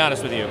 I'll be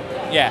honest with you.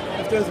 Yeah.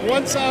 If there's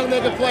one song they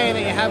could play that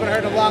you haven't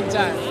heard in a long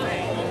time.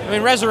 I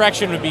mean,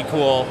 Resurrection would be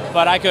cool,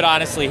 but I could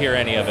honestly hear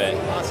any of it.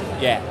 Awesome.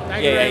 Yeah.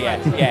 Thank you very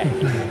much. Yeah.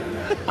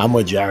 I'm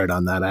with Jared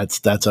on that.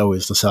 That's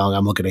always the song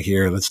I'm looking to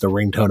hear. That's the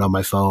ringtone on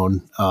my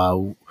phone.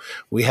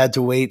 We had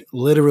to wait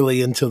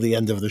literally until the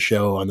end of the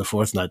show on the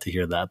 4th night to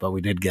hear that, but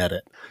we did get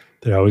it.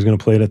 They're always going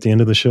to play it at the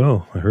end of the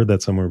show. I heard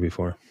that somewhere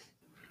before.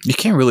 You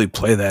can't really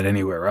play that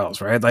anywhere else,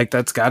 right? Like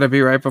that's got to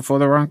be right before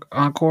the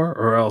encore,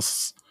 or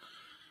else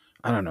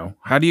I don't know.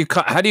 How do you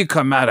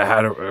come out of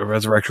how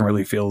Resurrection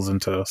Really Feels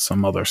into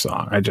some other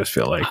song? I just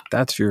feel like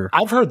that's your.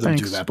 I've heard them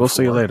do that before. We'll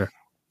see you later.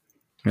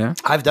 Yeah,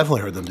 I've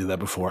definitely heard them do that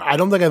before. I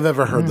don't think I've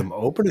ever heard them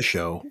open a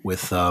show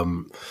with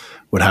How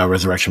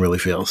Resurrection Really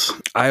Feels.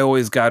 I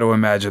always got to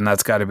imagine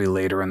that's got to be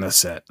later in the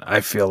set. I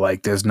feel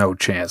like there's no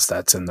chance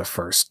that's in the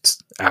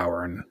first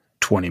hour and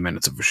 20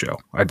 minutes of a show.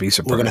 I'd be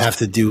surprised. We're going to have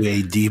to do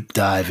a deep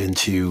dive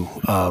into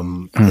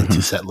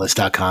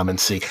setlist.com and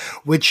see.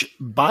 Which,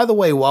 by the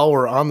way, while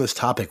we're on this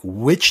topic,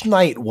 which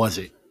night was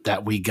it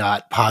that we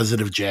got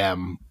Positive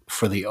Jam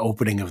for the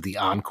opening of the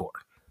encore?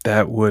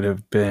 That would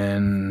have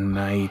been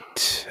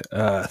night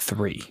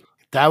 3.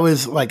 That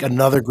was like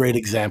another great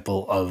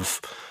example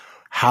of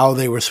how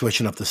they were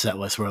switching up the set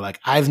list. We're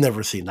like, I've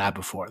never seen that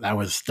before. That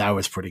was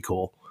pretty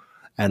cool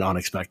and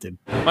unexpected.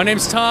 My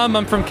name's Tom.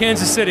 I'm from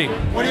Kansas City.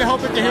 What are you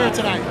hoping to hear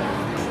tonight?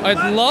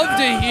 I'd love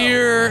to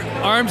hear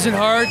Arms and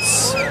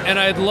Hearts, and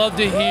I'd love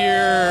to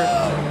hear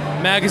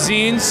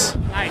Magazines.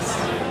 Nice.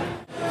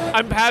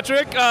 I'm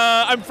Patrick.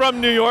 I'm from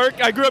New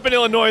York. I grew up in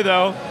Illinois,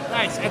 though.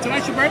 Nice. And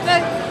tonight's your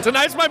birthday?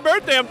 Tonight's my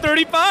birthday. I'm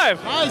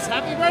 35. Nice.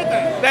 Happy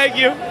birthday. Thank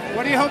you.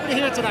 What are you hoping to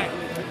hear tonight?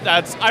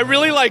 I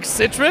really like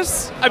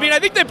Citrus. I mean, I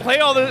think they play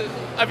all the.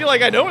 I feel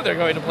like I know what they're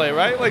going to play,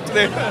 right? Like do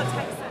they.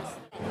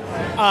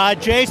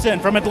 Jason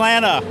from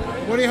Atlanta.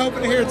 What are you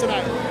hoping to hear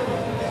tonight?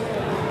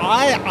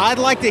 I'd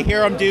like to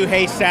hear them do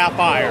Hey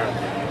Sapphire.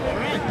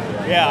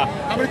 Right. Yeah.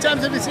 How many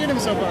times have you seen him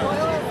so far?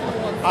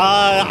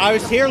 I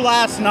was here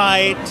last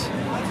night.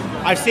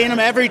 I've seen them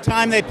every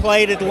time they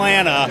played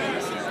Atlanta.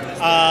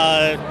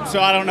 So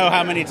I don't know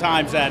how many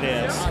times that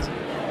is. Awesome.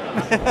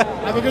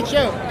 Have a good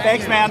show.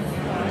 Thanks, man.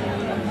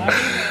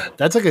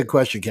 That's a good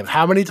question, Kev.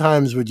 How many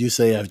times would you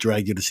say I've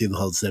dragged you to see the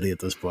Hold Steady at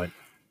this point?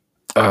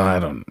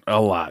 A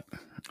lot.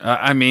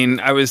 I mean,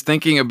 I was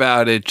thinking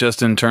about it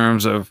just in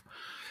terms of,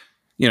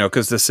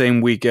 because the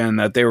same weekend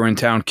that they were in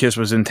town, Kiss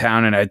was in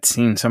town, and I'd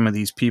seen some of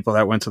these people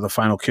that went to the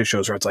final Kiss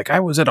shows where it's like, I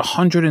was at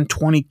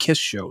 120 Kiss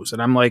shows.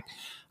 And I'm like,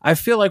 I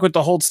feel like with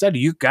the Hold Steady,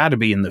 you got to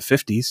be in the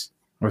 50s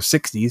or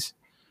 60s.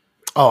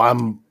 Oh,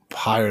 I'm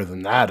higher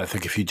than that. I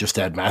think if you just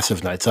add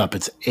Massive Nights up,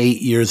 it's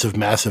 8 years of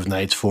Massive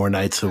Nights, 4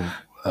 nights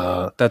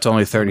That's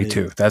only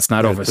 32. That's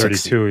not over 32,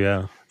 60.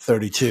 yeah.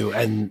 32.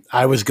 And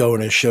I was going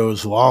to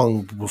shows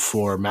long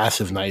before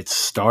Massive Nights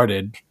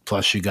started.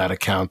 Plus, you got to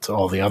count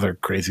all the other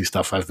crazy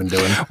stuff I've been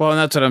doing. Well, and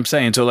that's what I'm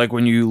saying. So, like,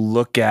 when you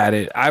look at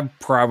it, I've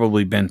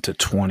probably been to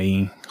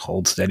 20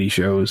 Hold Steady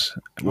shows,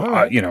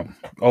 Right.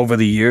 over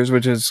the years,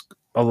 which is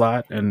a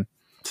lot. And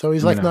so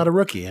he's like not a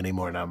rookie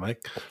anymore now,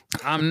 Mike.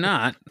 I'm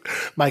not.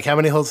 Mike, how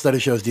many Hold Steady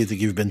shows do you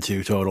think you've been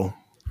to total?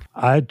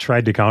 I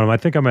tried to count them. I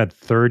think I'm at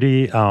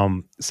 30.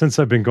 Since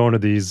I've been going to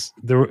these,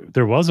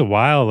 there was a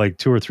while, like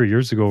 2 or 3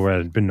 years ago, where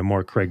I'd been to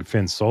more Craig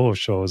Finn solo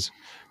shows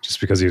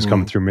just because he was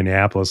coming through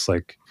Minneapolis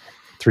like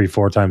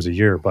 3-4 times a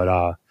year. But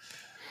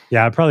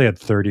I probably had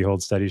 30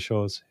 Hold Steady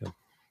shows. Yeah.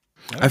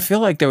 I feel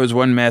like there was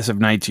one Massive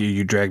Night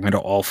you dragged me to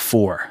all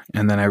 4,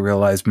 and then I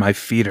realized my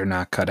feet are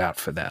not cut out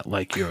for that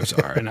like yours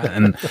are.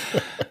 And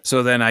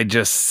so then I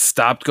just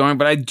stopped going.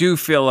 But I do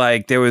feel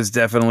like there was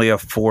definitely a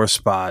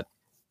 4-spot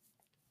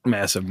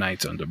Massive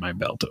Nights under my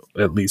belt,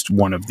 at least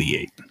one of the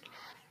 8.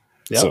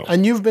 Yeah, so,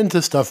 and you've been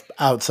to stuff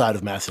outside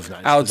of Massive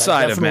Nights.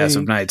 Outside of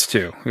Massive Nights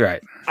too,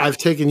 right? I've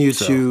taken you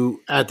to,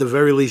 at the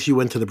very least, you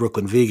went to the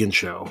Brooklyn Vegan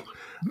Show.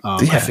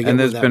 And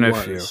there's been a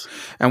few,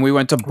 and we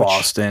went to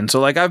Boston. So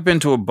like I've been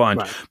to a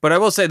bunch, but I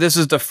will say this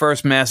is the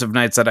first Massive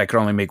Nights that I could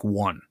only make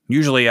one.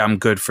 Usually I'm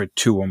good for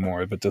 2 or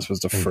more, but this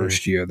was the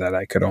first year that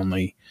I could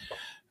only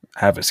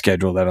have a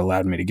schedule that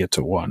allowed me to get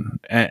to 1.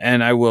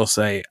 And I will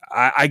say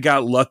I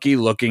got lucky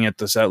looking at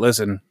the set list,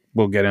 and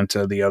we'll get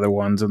into the other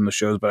ones in the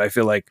shows, but I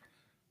feel like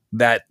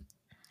that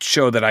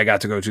show that I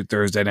got to go to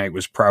Thursday night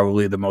was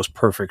probably the most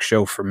perfect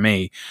show for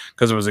me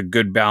because it was a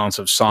good balance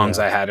of songs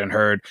I hadn't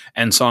heard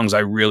and songs I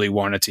really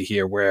wanted to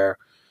hear, where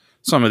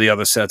some of the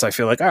other sets I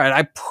feel like, all right,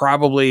 I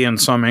probably in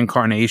some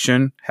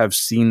incarnation have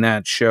seen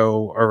that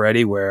show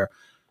already, where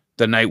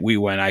the night we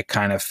went, I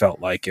kind of felt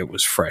like it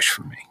was fresh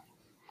for me.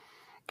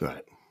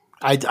 Right.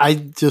 I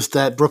just,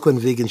 that Brooklyn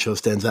Vegan show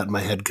stands out in my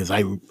head because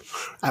I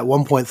at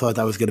one point thought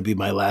that was going to be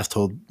my last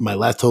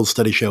Hold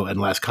Steady show and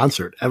last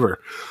concert ever,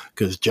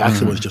 because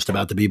Jackson was just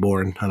about to be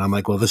born, and I'm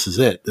like, well, this is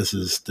it.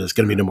 There's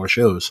going to be no more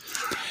shows.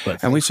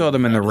 And we saw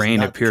them in the rain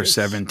at Pier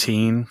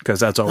 17 because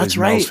that's always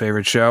Mel's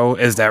favorite show,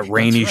 is that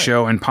rainy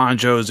show, and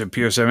Ponchos at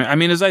Pier 17. I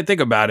mean, as I think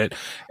about it,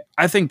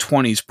 I think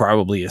 20 is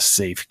probably a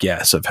safe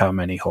guess of how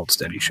many Hold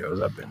Steady shows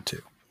I've been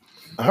to.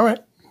 All right.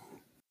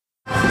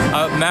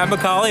 Matt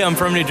McCauley, I'm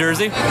from New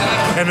Jersey.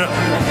 And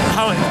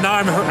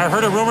I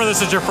heard a rumor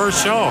this is your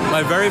first show.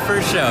 My very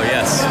first show,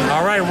 yes.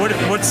 All right,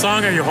 what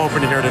song are you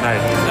hoping to hear tonight?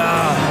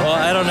 Well,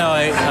 I don't know.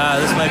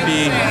 This might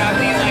be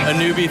a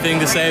newbie thing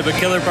to say, but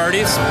Killer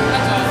Parties.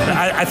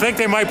 I think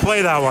they might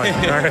play that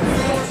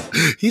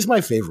one. He's my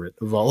favorite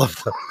of all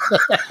of them.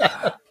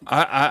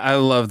 I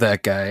love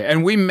that guy,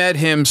 and we met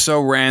him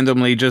so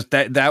randomly. Just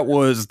that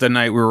was the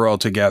night we were all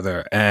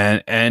together,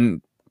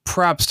 and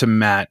props to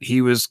Matt.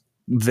 He was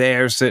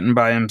there sitting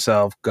by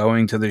himself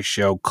going to the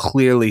show,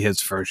 clearly his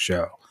first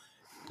show,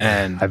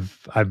 and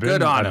I've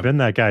been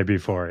that guy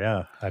before.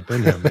 Yeah, I've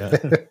been him.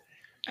 Yeah.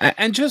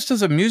 And just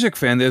as a music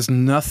fan, there's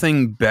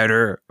nothing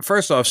better.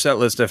 First off,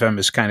 Setlist FM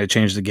has kind of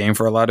changed the game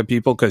for a lot of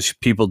people because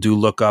people do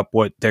look up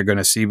what they're going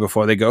to see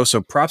before they go.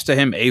 So props to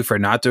him, A, for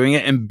not doing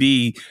it, and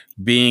B,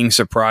 being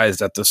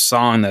surprised that the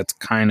song that's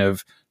kind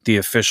of the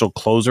official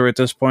closer at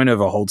this point of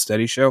a Hold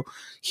Steady show,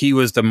 he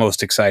was the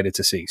most excited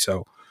to see.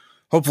 So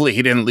hopefully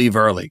he didn't leave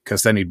early,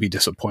 because then he'd be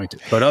disappointed.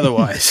 But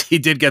otherwise, he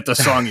did get the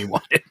song he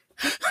wanted.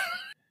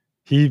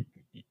 He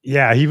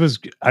was.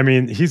 I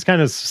mean, he's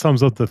kind of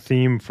sums up the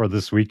theme for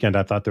this weekend.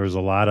 I thought there was a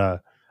lot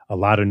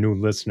of new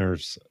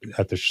listeners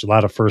at a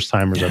lot of first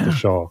timers at the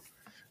show.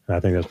 And I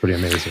think that's pretty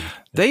amazing.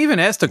 They even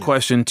asked a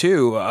question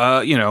too,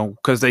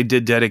 because they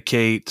did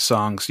dedicate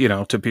songs,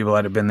 to people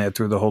that have been there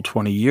through the whole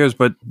 20 years.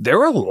 But there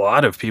were a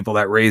lot of people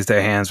that raised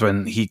their hands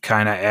when he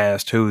kind of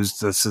asked, "Is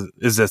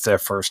this their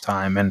first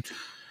time?" And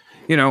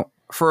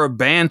for a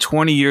band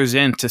 20 years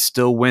in to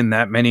still win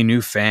that many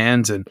new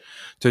fans and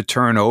to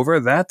turn over,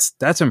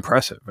 that's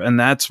impressive. And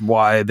that's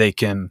why they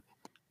can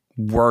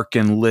work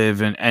and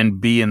live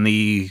and be in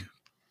the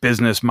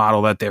business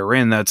model that they're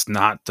in. That's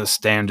not the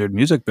standard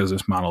music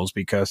business models,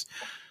 because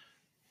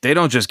they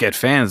don't just get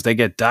fans, they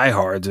get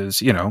diehards,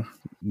 as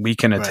we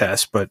can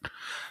attest, but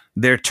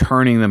they're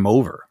turning them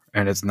over.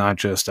 And it's not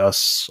just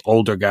us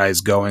older guys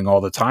going all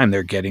the time.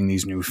 They're getting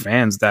these new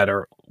fans that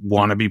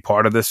want to be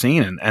part of the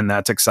scene, and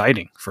that's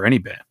exciting for any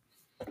band.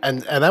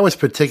 And that was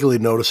particularly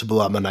noticeable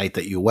on the night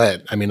that you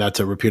went. I mean, not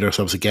to repeat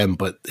ourselves again,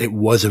 but it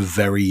was a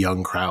very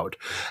young crowd,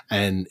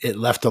 and it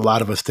left a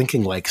lot of us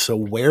thinking, like, so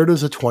where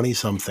does a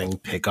 20-something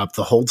pick up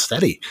the Hold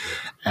Steady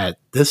at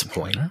this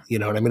point? You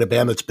know what I mean? A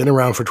band that's been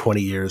around for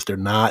 20 years, they're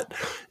not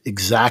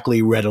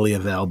exactly readily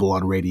available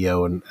on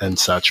radio and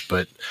such,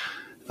 but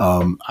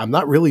I'm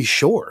not really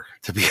sure,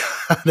 to be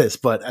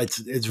honest, but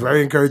it's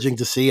very encouraging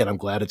to see, and I'm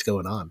glad it's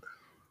going on.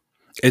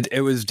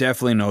 It was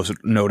definitely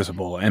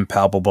noticeable and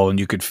palpable, and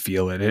you could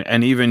feel it.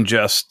 And even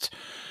just,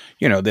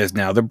 there's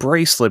now the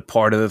bracelet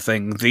part of the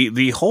thing.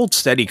 The Hold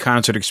Steady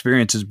concert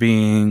experience is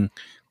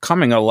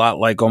coming a lot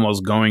like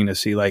almost going to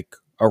see like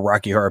a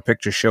Rocky Horror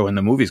Picture Show in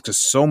the movies because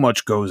so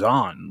much goes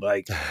on,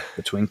 like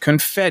between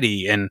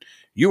confetti and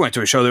you went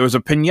to a show, there was a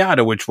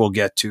piñata, which we'll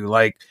get to.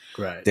 Like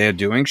they're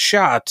doing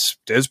shots,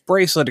 there's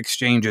bracelet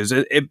exchanges.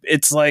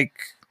 It's like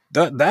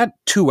that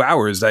 2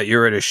 hours that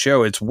you're at a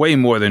show, it's way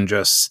more than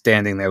just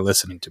standing there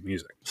listening to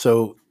music.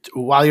 So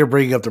while you're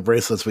bringing up the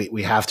bracelets,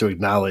 we have to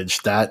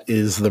acknowledge that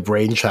is the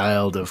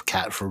brainchild of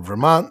Kat from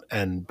Vermont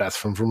and Beth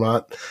from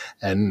Vermont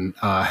and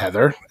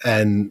Heather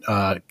and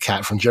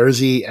Kat from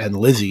Jersey and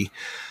Lizzie.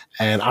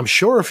 And I'm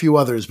sure a few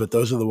others, but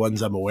those are the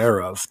ones I'm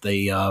aware of.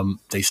 They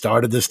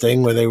started this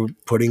thing where they were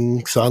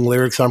putting song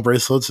lyrics on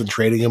bracelets and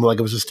trading them like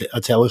it was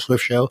a Taylor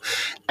Swift show.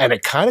 And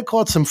it kind of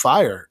caught some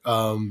fire.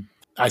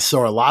 I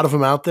saw a lot of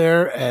them out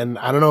there. And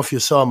I don't know if you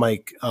saw,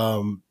 Mike,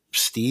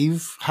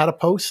 Steve had a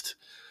post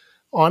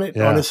on it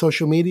on his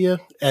social media.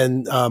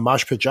 And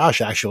Mosh Pit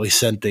Josh actually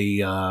sent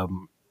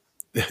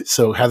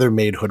so Heather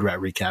made Hood Rat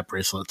Recap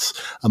bracelets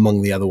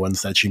among the other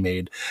ones that she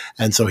made.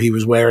 And so he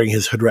was wearing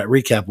his Hood Rat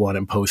Recap one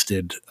and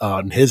posted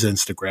on his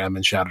Instagram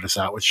and shouted us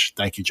out, which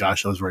thank you,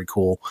 Josh. That was very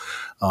cool.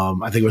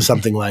 I think it was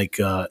something like,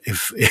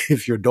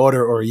 if your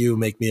daughter or you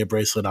make me a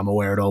bracelet, I'm gonna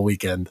wear it all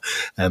weekend.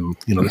 And,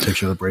 the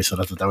picture of the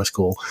bracelet, I thought that was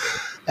cool.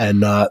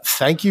 And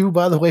thank you,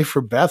 by the way,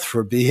 for Beth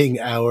for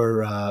being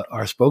our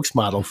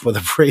spokesmodel for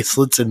the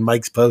bracelets in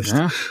Mike's post.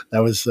 Yeah.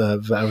 That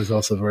was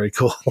also very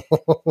cool.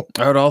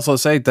 I would also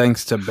say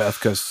thanks to Beth,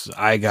 because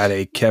I got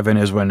a Kevin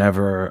is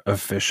Whenever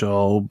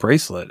official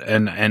bracelet.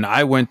 And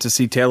I went to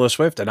see Taylor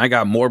Swift, and I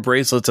got more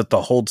bracelets at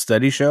the Hold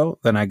Steady show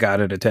than I got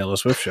at a Taylor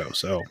Swift show.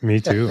 So Me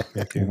too.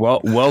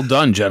 Well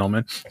done,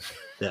 gentlemen.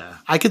 Yeah,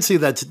 I can see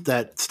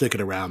that sticking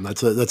around.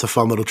 That's a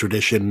fun little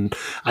tradition.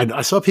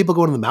 I saw people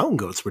going to the Mountain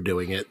Goats were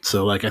doing it.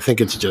 So I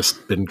think it's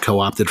just been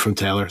co-opted from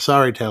Taylor.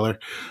 Sorry, Taylor,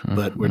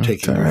 but we're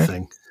taking your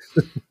thing.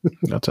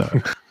 That's all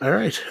right. All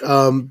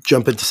right.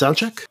 Jump into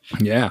soundcheck.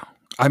 Yeah.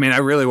 I mean, I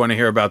really want to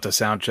hear about the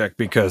soundcheck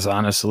because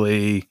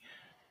honestly,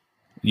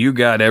 you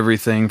got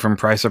everything from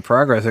Price of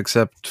Progress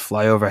except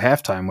Fly Over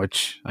Halftime,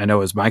 which I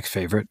know is Mike's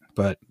favorite,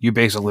 but you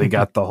basically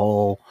got the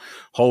whole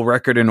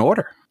record in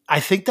order. I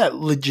think that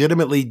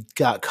legitimately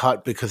got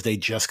cut because they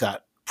just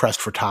got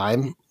pressed for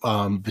time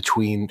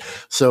between.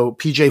 So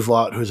PJ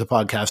Vlot, who's a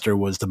podcaster,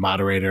 was the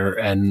moderator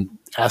and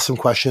asked some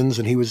questions,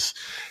 and he was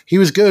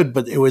good,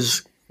 but it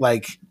was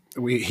like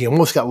he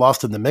almost got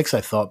lost in the mix,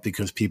 I thought,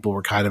 because people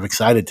were kind of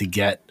excited to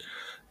get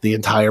the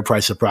entire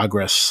Price of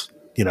Progress,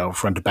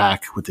 front to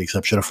back, with the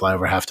exception of Fly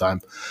Over Halftime.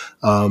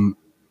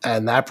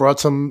 And that brought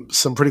some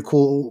pretty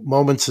cool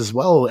moments as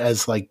well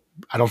as, like,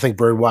 I don't think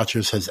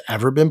Birdwatchers has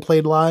ever been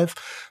played live.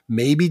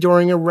 Maybe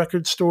during a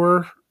record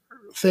store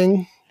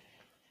thing.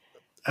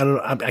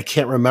 I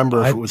can't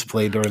remember if it was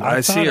played during.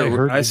 I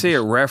see it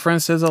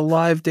referenced as a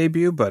live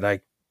debut, but I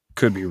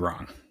could be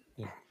wrong.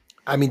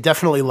 I mean,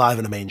 definitely live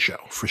in a main show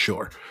for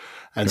sure.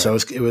 And so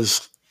it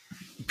was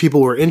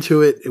people were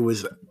into it. It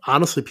was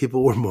honestly,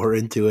 people were more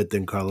into it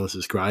than Carlos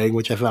is Crying,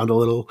 which I found a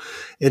little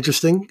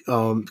interesting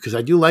because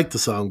I do like the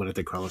song, but I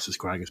think Carlos is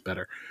Crying is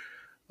better.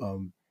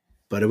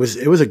 But it was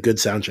a good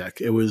sound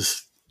check. It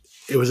was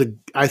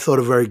I thought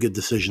a very good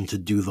decision to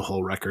do the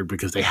whole record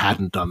because they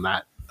hadn't done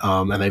that.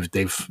 And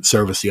they've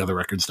serviced the other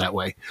records that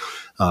way.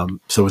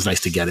 So it was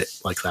nice to get it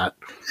like that.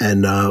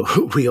 And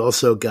we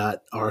also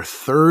got our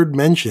third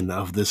mention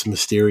of this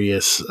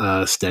mysterious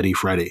Steady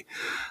Freddy,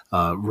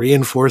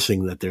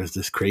 reinforcing that there's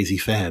this crazy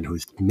fan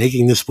who's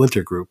making this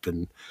splinter group.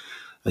 And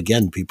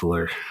again, people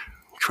are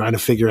trying to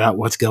figure out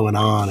what's going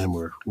on, and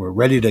we're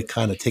ready to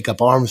kind of take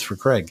up arms for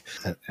Craig.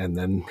 And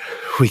then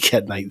we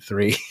get night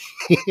 3.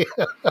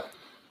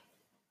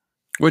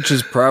 Which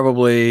is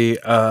probably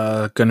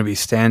going to be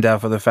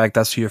standout for the fact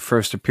that's your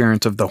first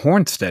appearance of the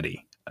Horn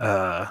Steady.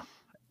 Night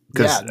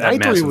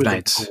 3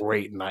 was a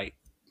great night.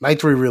 Night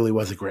 3 really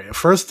was a great. At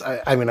first,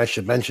 I mean, I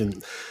should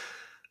mention,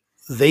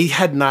 they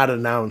had not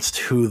announced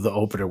who the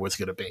opener was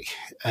going to be.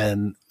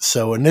 And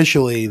so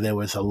initially there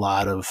was a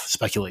lot of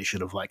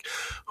speculation of like,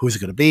 who's it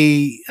going to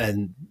be?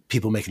 And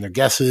people making their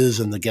guesses.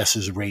 And the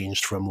guesses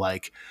ranged from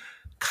like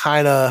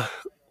kind of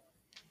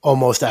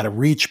almost out of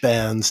reach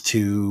bands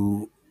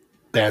to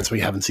bands we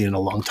haven't seen in a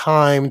long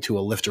time, to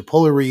a Lifter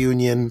Puller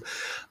reunion.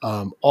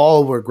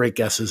 All were great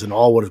guesses and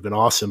all would have been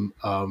awesome.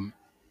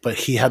 But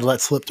he had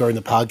let slip during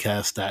the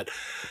podcast that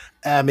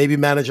maybe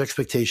manage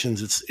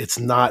expectations. It's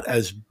not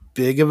as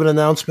big of an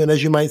announcement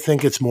as you might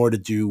think. It's more to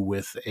do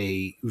with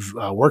a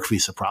work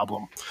visa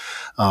problem.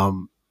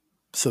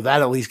 So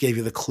that at least gave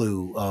you the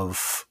clue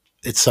of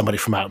it's somebody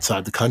from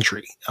outside the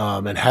country.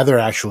 And Heather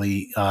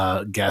actually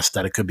guessed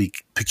that it could be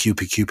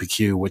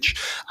PQ, which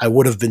I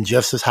would have been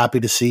just as happy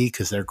to see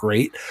because they're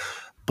great.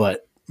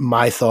 But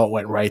my thought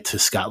went right to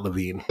Scott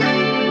Levine.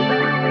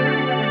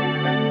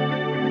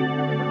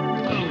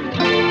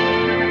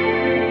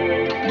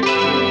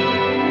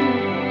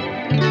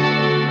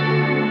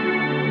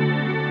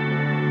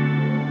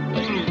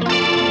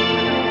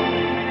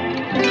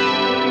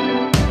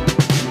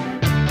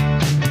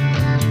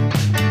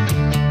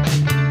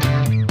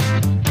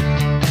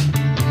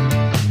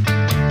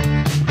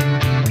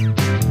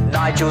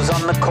 Nigel's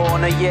on the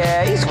corner,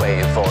 yeah, he's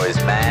waiting for his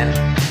man.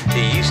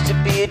 He used to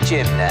be a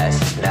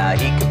gymnast, now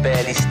he can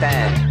barely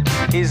stand.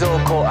 He's all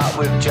caught up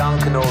with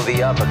junk and all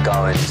the other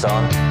goings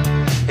on.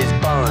 His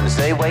bones,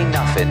 they weigh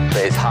nothing, but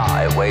his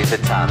heart, it weighs a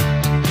ton.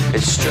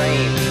 It's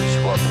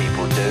strange what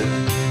people do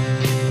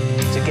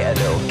to get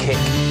a little kick.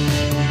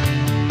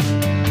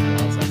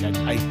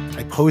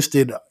 I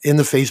posted in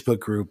the Facebook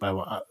group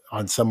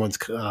on someone's,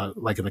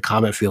 like in the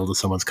comment field of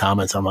someone's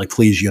comments, I'm like,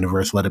 please,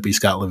 universe, let it be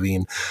Scott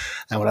Levine.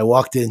 And when I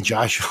walked in,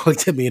 Josh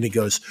looked at me and he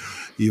goes,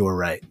 you were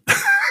right.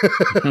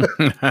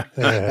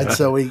 And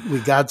so we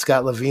got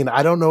Scott Levine.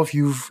 I don't know if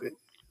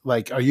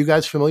are you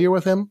guys familiar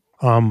with him?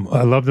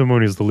 I loved him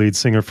when he was the lead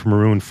singer for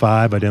Maroon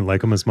 5. I didn't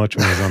like him as much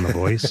when he was on The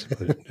Voice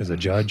as a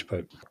judge.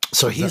 But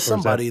so he's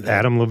somebody that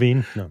Adam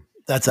Levine? No.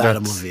 That's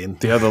Adam Levine.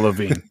 The other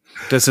Levine.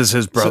 This is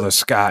his brother,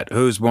 Scott,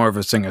 who's more of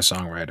a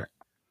singer-songwriter.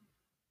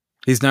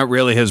 He's not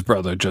really his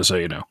brother, just so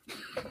you know.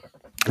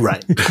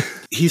 Right.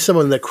 He's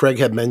someone that Craig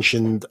had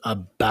mentioned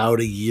about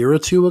a year or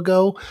two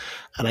ago.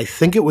 And I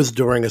think it was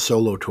during a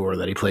solo tour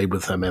that he played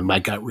with him. And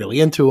Mike got really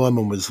into him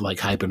and was like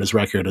hyping his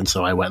record. And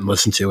so I went and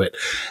listened to it.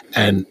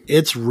 And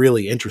it's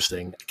really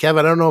interesting.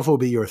 Kevin, I don't know if it'll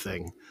be your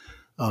thing.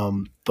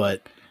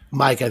 But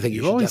Mike, I think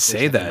you should always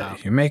say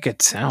that. You make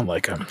it sound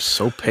like I'm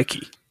so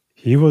picky.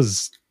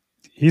 He's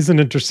an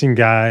interesting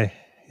guy.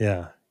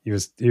 Yeah. He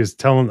was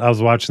telling, I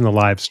was watching the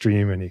live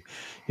stream and he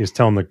was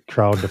telling the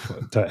crowd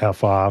to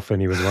F off,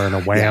 and he was wearing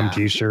a Wham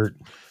t-shirt.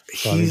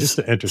 So, he's just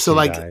an interesting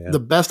guy. The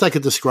best I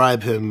could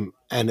describe him,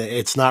 and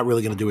it's not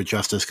really going to do it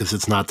justice because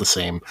it's not the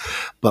same,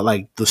 but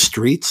like the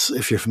Streets,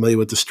 if you're familiar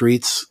with the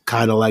Streets,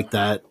 kind of like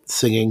that,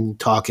 singing,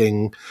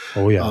 talking,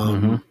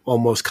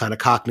 almost kind of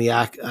Cockney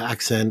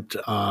accent,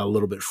 a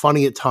little bit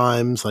funny at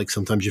times. Like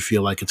sometimes you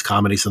feel like it's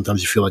comedy,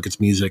 sometimes you feel like it's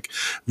music.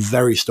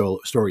 Very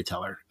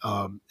storyteller.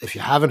 If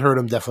you haven't heard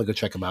him, definitely go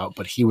check him out.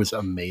 But he was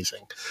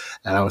amazing,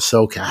 and I was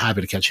so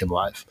happy to catch him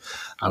live.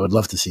 I would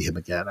love to see him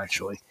again,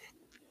 actually.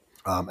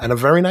 And a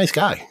very nice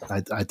guy.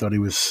 I thought he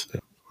was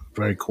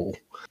very cool.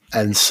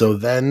 And so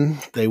then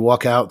they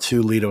walk out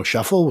to Lido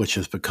Shuffle, which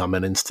has become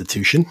an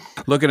institution.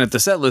 Looking at the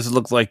set list, it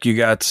looks like you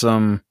got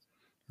some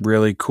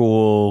really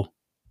cool,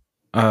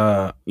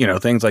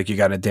 things like you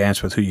got to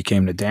dance with who you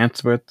came to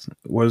dance with.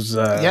 Was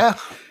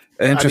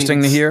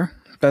interesting to hear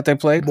that they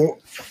played.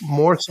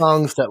 More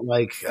songs that,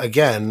 like,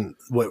 again,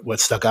 what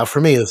stuck out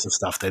for me is the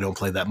stuff they don't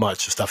play that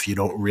much, the stuff you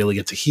don't really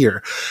get to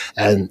hear.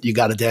 And You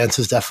Gotta Dance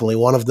is definitely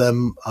one of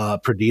them.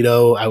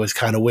 Perdido, I was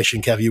kind of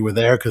wishing, Kev, you were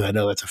there because I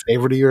know that's a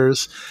favorite of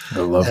yours. I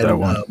love that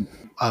one.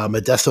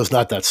 Modesto's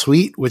Not That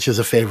Sweet, which is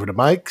a favorite of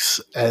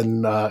Mike's,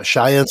 and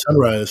Cheyenne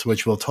Sunrise,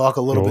 which we'll talk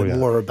a little bit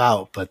more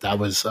about, but that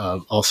was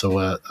also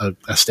a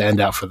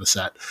standout for the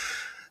set.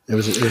 It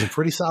was a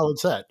pretty solid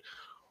set.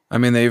 I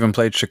mean, they even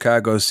played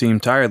Chicago's Seem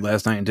Tired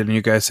last night. And didn't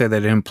you guys say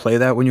they didn't play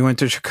that when you went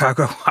to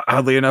Chicago?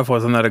 Oddly enough,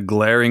 wasn't that a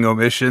glaring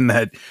omission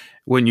that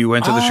when you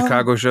went to the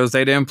Chicago shows,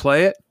 they didn't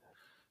play it?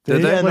 They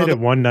played it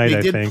one night,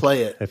 I think. They did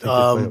play it.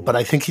 But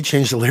I think he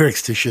changed the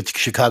lyrics to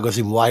Chicago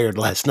Seem Wired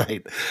last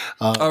night.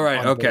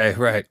 Right. Okay.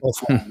 Right.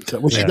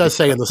 Which he does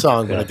say in the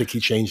song, but I think he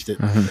changed it.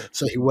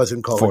 So he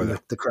wasn't calling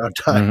the crowd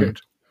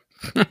tired.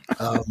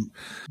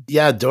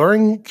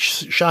 During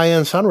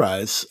Cheyenne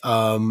Sunrise,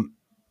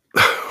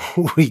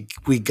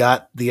 we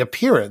got the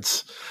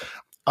appearance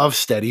of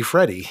Steady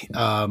Freddy,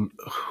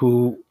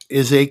 who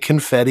is a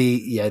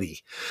confetti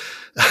Yeti.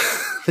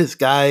 This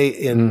guy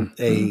in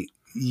a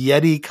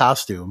Yeti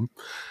costume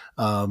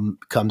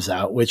comes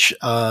out, which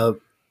I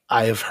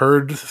have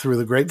heard through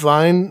the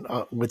grapevine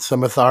with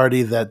some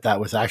authority that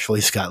was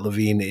actually Scott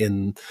Levine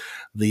in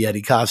the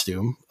Yeti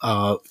costume,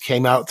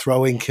 came out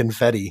throwing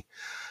confetti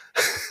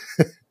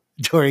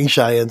during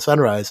Cheyenne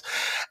Sunrise.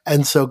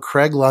 And so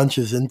Craig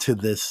launches into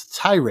this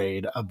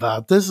tirade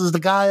about, this is the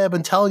guy I've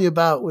been telling you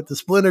about with the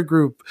Splinter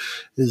Group,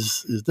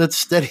 is that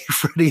Steady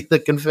Freddy, the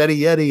confetti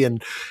Yeti,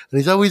 and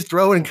he's always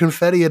throwing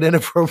confetti at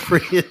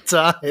inappropriate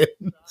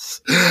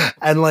times.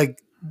 And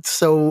like,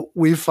 so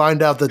we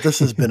find out that this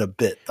has been a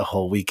bit the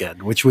whole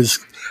weekend, which was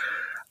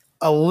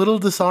a little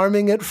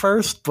disarming at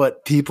first,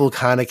 but people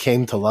kind of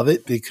came to love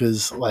it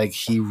because, like,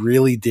 he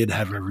really did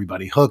have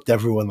everybody hooked.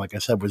 Everyone, like I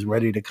said, was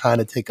ready to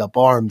kind of take up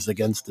arms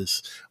against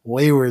this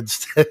wayward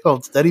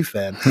old Steady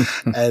fan,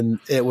 and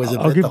it was.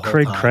 I'll give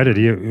Craig credit.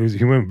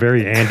 He went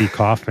very Andy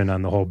Kaufman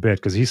on the whole bit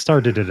because he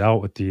started it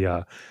out with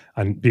the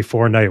on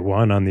before night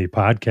one on the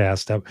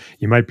podcast.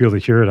 You might be able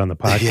to hear it on the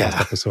podcast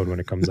episode when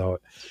it comes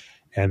out,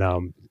 and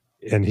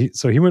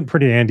he went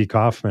pretty Andy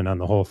Kaufman on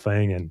the whole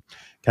thing and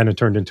kind of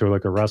turned into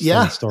like a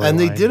wrestling story. And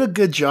they did a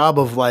good job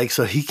of, like,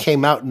 so he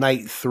came out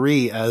night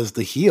 3 as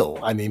the heel.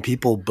 I mean,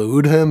 people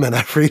booed him and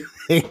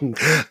everything.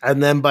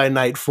 And then by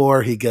night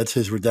 4, he gets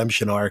his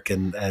redemption arc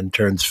and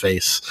turns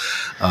face.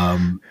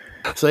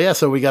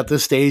 So we got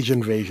this stage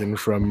invasion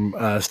from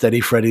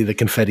Steady Freddy, the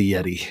confetti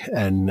Yeti.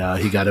 And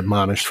he got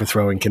admonished for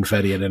throwing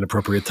confetti at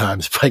inappropriate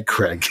times by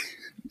Craig.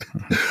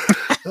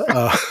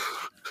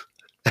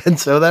 And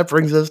so that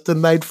brings us to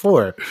night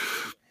 4.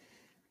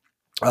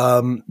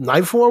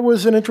 Night 4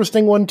 was an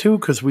interesting one too,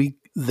 because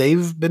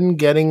they've been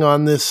getting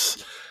on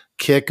this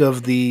kick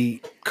of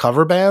the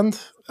cover band.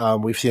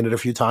 We've seen it a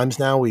few times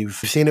now. We've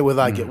seen it with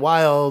I Get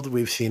Wild.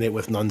 We've seen it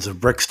with Nuns of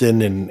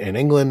Brixton in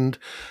England.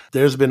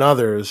 There's been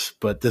others,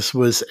 but this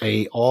was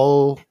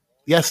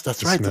yes,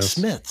 that's right, the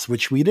Smiths,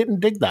 which we didn't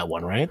dig that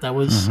one, right? That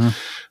was,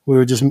 we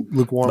were just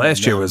lukewarm.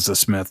 Last year was the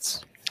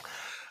Smiths.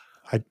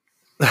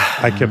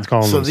 I kept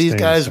calling them. So these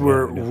guys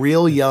were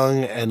Real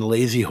Young and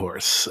Lazy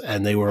Horse,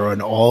 and they were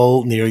an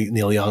all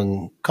Neil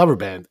Young cover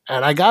band.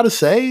 And I got to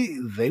say,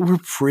 they were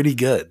pretty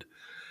good.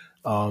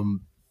 A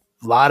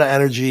lot of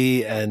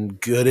energy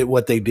and good at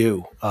what they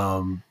do.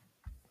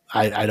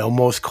 I'd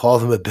almost call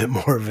them a bit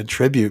more of a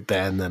tribute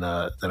band than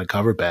a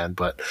cover band,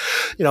 but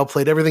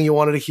played everything you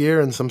wanted to hear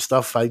and some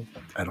stuff I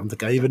don't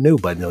think I even knew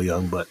by Neil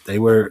Young, but they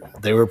were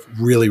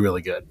really,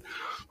 really good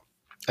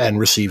and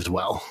received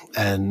well.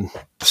 And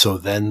so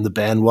then the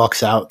band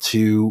walks out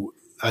to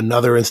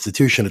another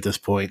institution at this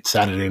point,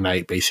 Saturday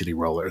night, Bay City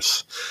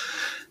Rollers.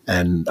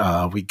 And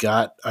we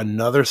got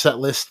another set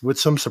list with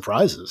some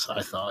surprises,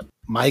 I thought.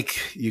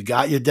 Mike, you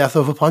got your Death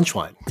of a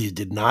Punchline. You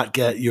did not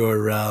get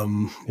your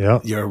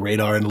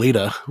Radar and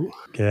Lita.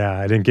 Yeah,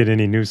 I didn't get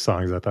any new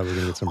songs. I thought we were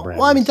going to get some brand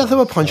new. Well, I mean, Death of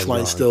a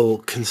Punchline still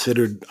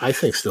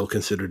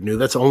considered new.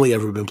 That's only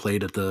ever been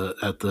played at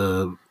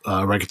the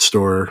record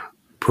store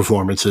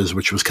performances,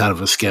 which was kind of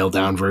a scaled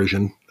down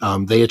version.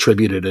 They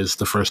attribute it as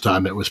the first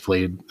time it was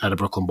played at a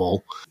Brooklyn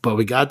Bowl. But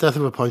we got Death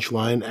of a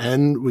Punchline,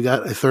 and we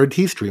got a third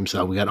Teeth Dream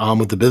song. We got On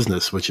With the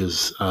Business, which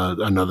is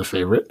another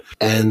favorite.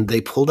 And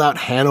they pulled out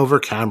Hanover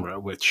Camera,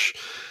 which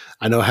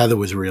I know Heather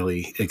was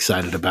really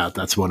excited about.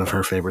 That's one of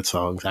her favorite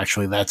songs.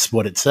 Actually, that's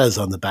what it says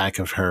on the back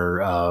of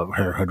her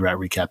Hood Rat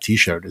Recap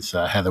T-shirt. Is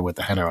Heather with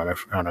the henna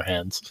on her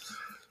hands.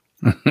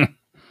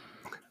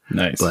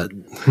 Nice. But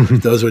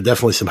those were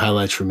definitely some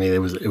highlights for me. It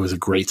was a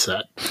great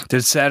set.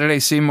 Did Saturday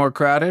seem more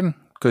crowded?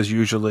 Because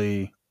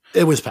usually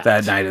it was packed.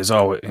 That night is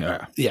always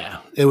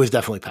it was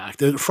definitely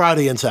packed.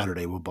 Friday and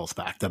Saturday were both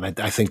packed, and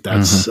I think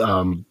that's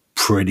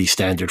pretty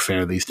standard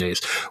fare these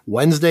days.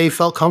 Wednesday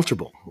felt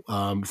comfortable.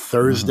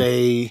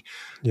 Thursday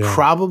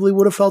probably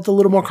would have felt a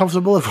little more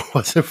comfortable if it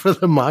wasn't for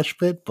the mosh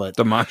pit. But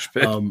the mosh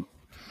pit.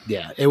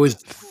 It was.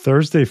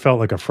 Thursday felt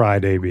like a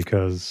Friday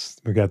because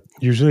we got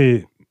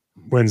usually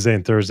Wednesday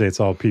and Thursday, it's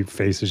all peep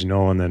faces,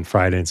 and then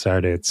Friday and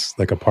Saturday, it's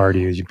like a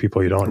party,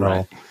 people you don't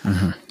know.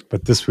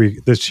 But this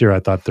year, I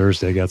thought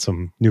Thursday got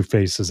some new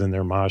faces in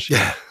their mosh.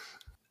 Yeah.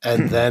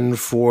 And then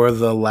for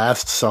the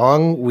last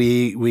song,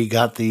 we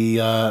got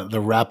the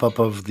wrap up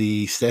of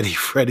the Steady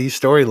Freddy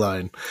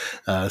storyline.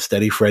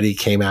 Steady Freddy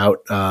came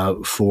out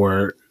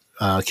for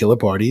Killer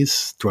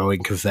Parties,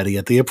 throwing confetti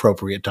at the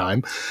appropriate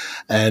time,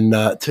 and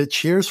to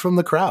cheers from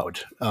the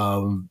crowd.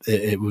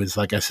 It was,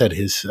 like I said,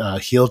 his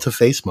heel to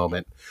face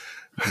moment,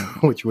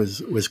 which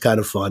was kind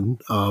of fun.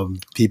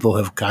 People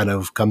have kind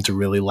of come to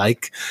really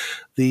like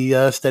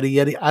the Steady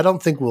Yeti. I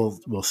don't think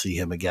we'll see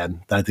him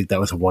again. I think that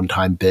was a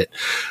one-time bit.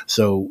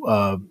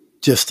 So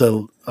just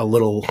a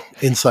little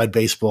inside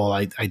baseball.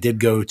 I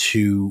did go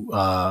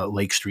to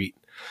Lake Street,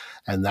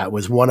 and that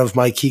was one of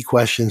my key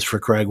questions for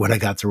Craig when I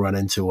got to run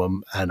into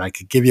him. And I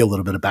could give you a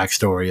little bit of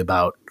backstory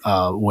about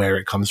where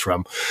it comes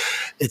from.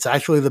 It's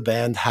actually the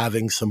band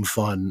having some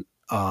fun,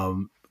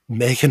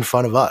 making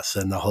fun of us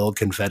and the whole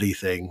confetti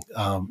thing.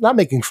 Not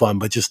making fun,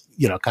 but just,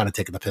 kind of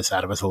taking the piss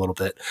out of us a little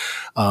bit.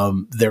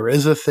 There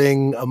is a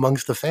thing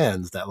amongst the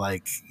fans that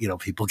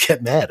people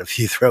get mad if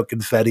you throw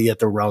confetti at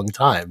the wrong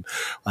time,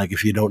 like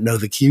if you don't know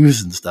the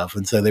cues and stuff.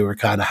 And so they were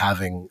kind of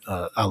having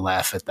a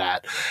laugh at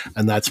that.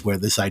 And that's where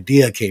this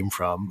idea came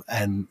from.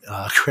 And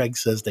Craig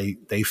says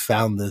they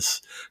found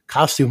this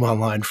costume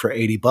online for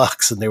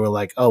 $80 and they were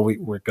like, oh,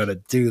 we're going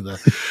to do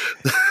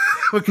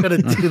we're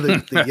going to do the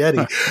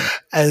Yeti.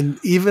 And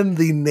even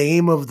the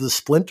name of the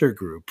Splinter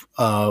group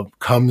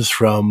comes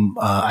from,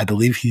 I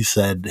believe he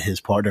said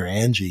his partner,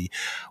 Angie,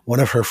 one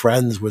of her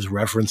friends was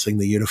referencing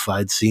the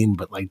Unified Scene,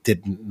 but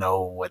didn't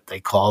know what they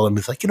call them.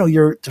 It's like,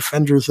 you're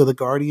Defenders of the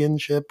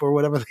Guardianship or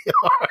whatever they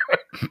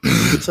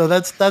are. So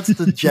that's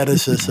the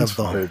genesis of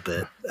the whole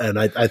bit. And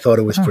I thought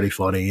it was pretty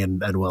funny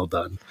and well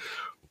done.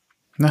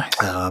 Nice.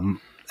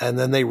 And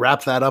then they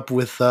wrap that up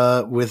with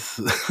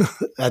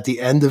at the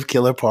end of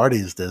Killer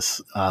Parties,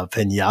 this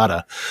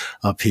piñata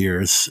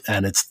appears,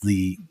 and it's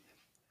the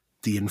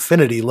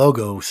infinity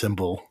logo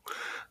symbol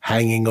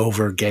hanging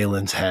over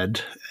Galen's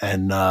head.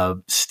 And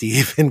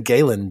Steve and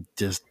Galen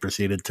just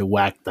proceeded to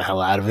whack the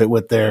hell out of it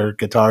with their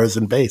guitars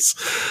and bass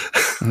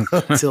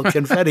until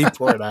confetti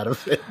poured out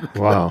of it.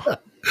 Wow.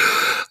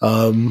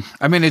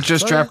 I mean, it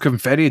just dropped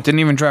confetti. It didn't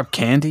even drop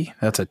candy.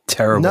 That's a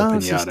terrible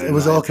piñata. It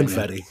was all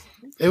confetti.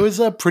 It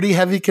was a pretty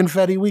heavy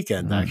confetti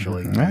weekend,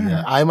 actually.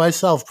 Yeah, I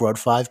myself brought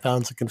 5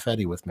 pounds of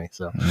confetti with me,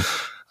 so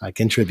I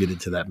contributed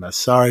to that mess.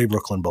 Sorry,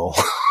 Brooklyn Bowl.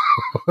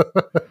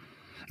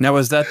 Now,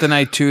 was that the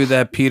night, too,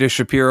 that Peter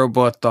Shapiro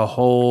bought the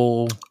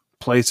whole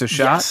place a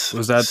shot? Yes.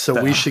 Was that?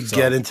 So we should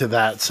get into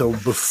that. So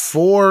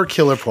before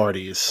Killer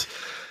Parties,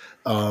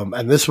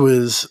 and this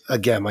was,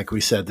 again, like we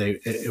said,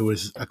 it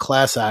was a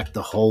class act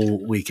the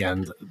whole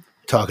weekend,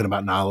 talking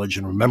about knowledge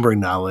and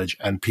remembering knowledge,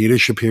 and Peter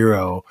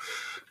Shapiro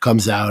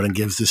comes out and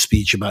gives the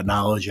speech about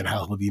knowledge and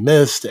how he'll be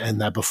missed,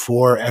 and that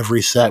before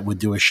every set would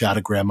do a shot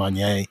of Grand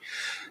Marnier.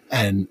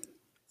 And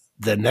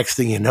the next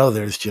thing you know,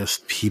 there's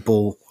just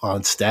people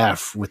on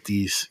staff with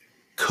these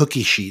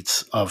cookie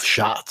sheets of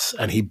shots,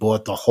 and he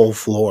bought the whole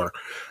floor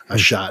a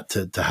shot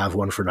to have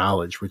one for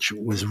knowledge, which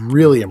was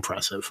really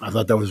impressive. I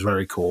thought that was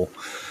very cool.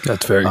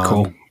 That's very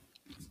cool.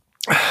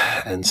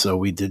 And so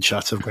we did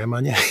shots of Grand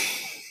Marnier,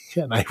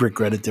 and I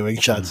regretted doing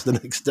shots the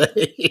next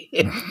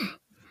day.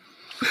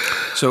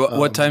 So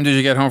what time did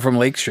you get home from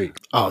Lake Street?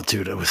 Oh,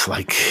 dude, it was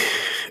like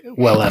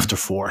well after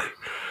 4.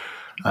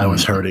 I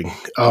was hurting.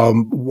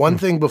 One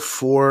thing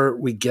before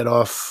we get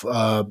off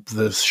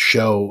this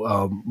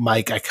show,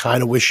 Mike, I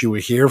kind of wish you were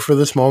here for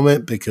this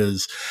moment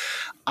because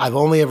I've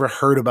only ever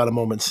heard about a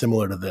moment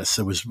similar to this.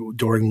 It was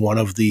during one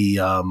of the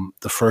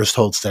first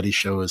Hold Steady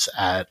shows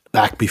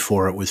back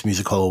before it was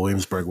Music Hall of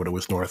Williamsburg when it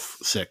was North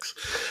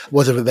 6.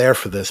 Wasn't there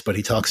for this, but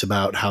he talks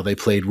about how they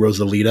played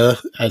Rosalita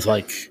as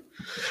like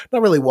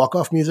not really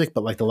walk-off music,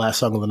 but like the last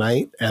song of the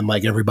night, and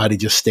like everybody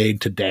just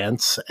stayed to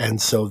dance. And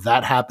so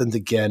that happened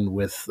again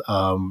with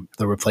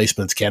the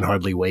Replacements' Can't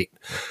Hardly Wait.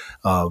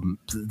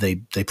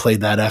 They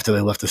played that after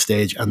they left the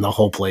stage, and the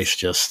whole place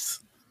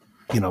just,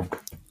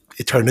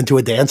 it turned into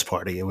a dance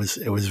party. It was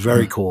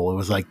very cool. It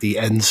was like the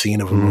end scene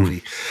of a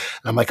movie.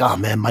 And I'm like, oh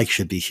man, Mike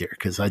should be here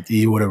because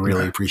he would have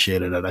really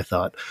appreciated it, I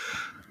thought.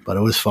 But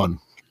it was fun.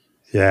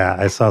 Yeah,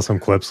 I saw some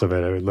clips of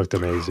it. It looked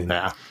amazing.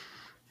 Yeah.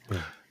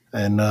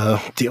 And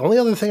the only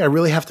other thing I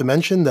really have to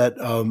mention that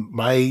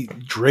my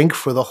drink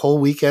for the whole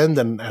weekend,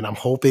 and I'm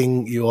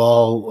hoping you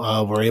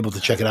all were able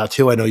to check it out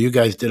too. I know you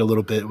guys did a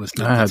little bit. Was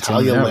the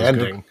Talia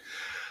Landing.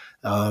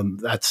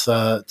 That's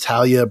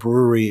Talia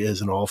Brewery is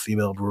an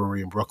all-female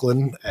brewery in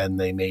Brooklyn, and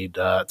they made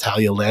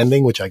Talia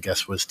Landing, which I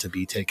guess was to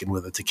be taken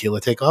with a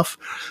tequila takeoff,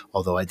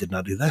 although I did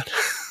not do that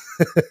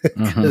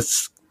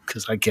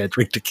because I can't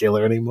drink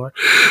tequila anymore.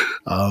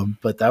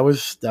 But that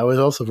was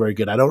also very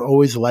good. I don't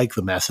always like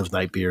the Massive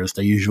Night beers.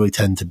 They usually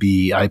tend to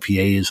be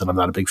IPAs, and I'm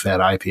not a big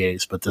fan of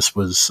IPAs. But this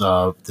was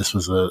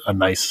a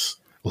nice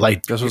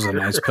light. This was a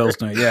nice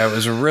Pilsner. Yeah, it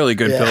was a really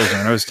good Pilsner,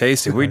 and it was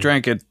tasty. We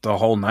drank it the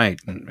whole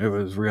night, and it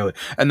was really.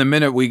 And the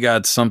minute we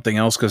got something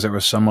else, because there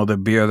was some other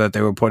beer that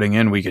they were putting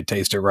in, we could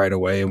taste it right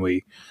away,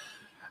 and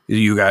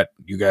you got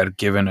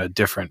given a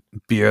different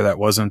beer that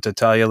wasn't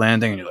Talia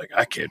Landing, and you're like,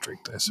 I can't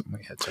drink this, and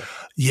we had to.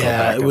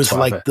 Yeah, it was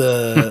like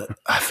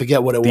I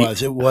forget what it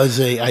was. It was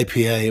a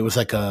IPA. It was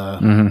like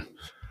a.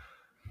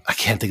 I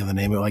can't think of the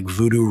name of it, like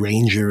Voodoo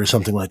Ranger or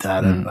something like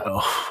that. And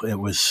it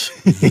was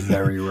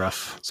very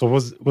rough. So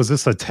was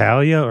this a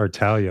Talia or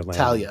Talia Landing?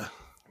 Talia.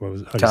 What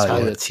was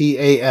Talia?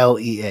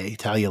 TALEA.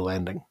 Talia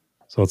Landing.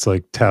 So it's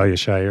like Talia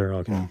Shire.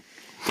 Okay.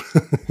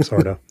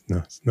 Sort of.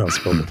 No, it's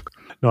spelled.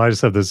 No, I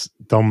just have this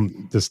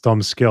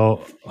dumb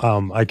skill.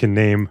 I can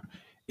name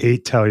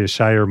 8 Talia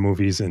Shire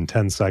movies in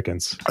 10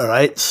 seconds. All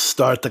right,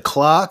 start the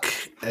clock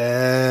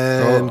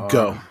and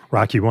go.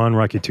 Rocky 1,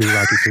 Rocky 2,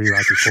 Rocky 3,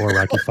 Rocky 4,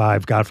 Rocky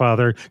 5,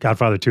 Godfather,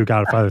 Godfather 2,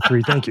 Godfather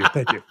 3. Thank you.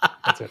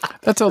 That's it.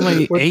 That's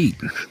only 8.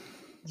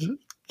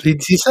 He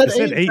said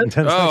 8 in 10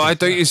 seconds. Oh, I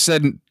thought you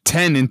said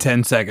 10 in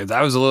 10 seconds.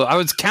 I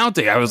was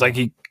counting. I was like,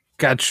 he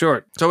got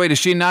short. So wait, is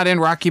she not in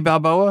Rocky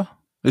Balboa?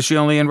 Is she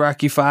only in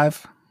Rocky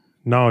 5?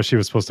 No, she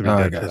was supposed to be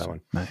dead for that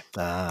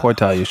one. Poor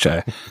Talia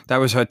Shire. That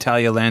was her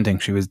Talia Landing.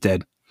 She was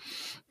dead.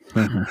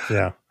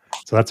 Yeah.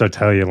 So that's our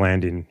Talia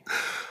Landing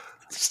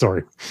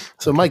story.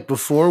 So, Mike,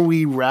 before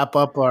we wrap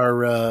up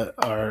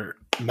our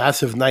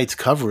Massive Nights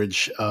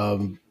coverage,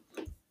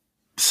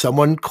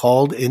 someone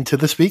called into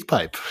the speak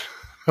pipe.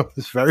 I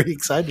was very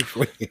excited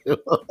for you.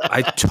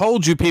 I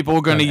told you people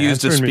were going to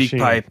use the speak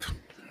pipe.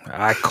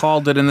 I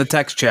called it in the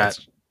text chat.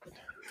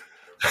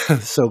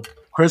 So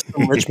Chris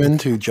from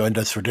Richmond, who joined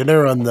us for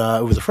dinner it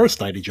was the first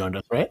night he joined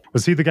us, right?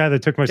 Was he the guy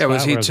that took my spot?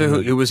 Was he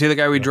too? Was he the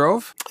guy we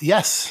drove?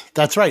 Yes,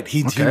 that's right.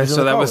 He was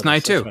so that was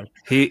night 2. Right.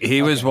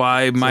 He was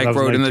why Mike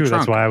rode in the trunk.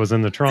 That's why I was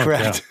in the trunk.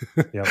 Correct.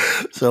 Yeah. Yep.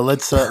 So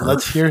let's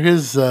hear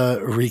his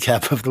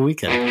recap of the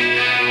weekend.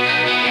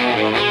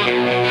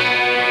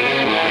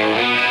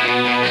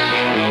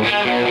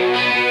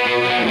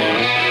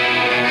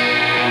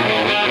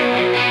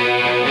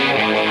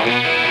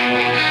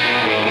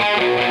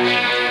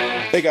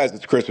 Hey guys,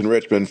 it's Chris in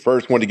Richmond.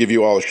 First, want to give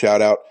you all a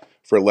shout out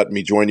for letting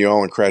me join you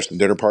all and crash the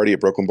dinner party at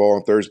Brooklyn Bowl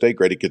on Thursday.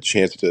 Great to get a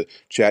chance to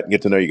chat and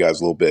get to know you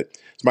guys a little bit.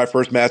 It's my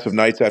first Massive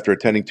Nights after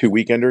attending 2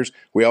 weekenders.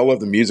 We all love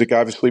the music,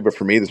 obviously, but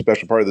for me, the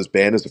special part of this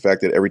band is the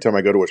fact that every time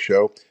I go to a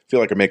show, I feel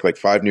like I make like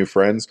 5 new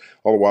friends,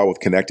 all the while with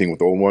connecting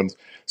with old ones.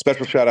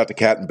 Special shout out to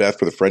Kat and Beth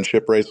for the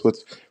friendship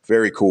bracelets.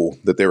 Very cool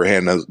that they were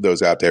handing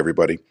those out to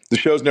everybody. The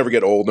shows never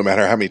get old, no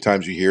matter how many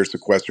times you hear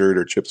Sequestered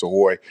or Chips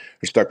Ahoy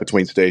or Stuck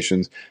Between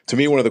Stations. To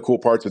me, one of the cool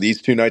parts of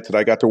these 2 nights that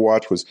I got to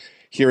watch was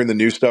hearing the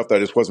new stuff that I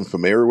just wasn't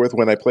familiar with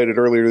when I played it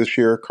earlier this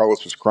year.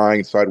 Carlos Was Crying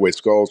and Sideways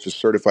Skulls, just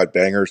certified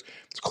bangers.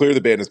 It's clear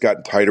the band has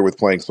gotten tighter with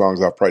playing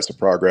songs off Price of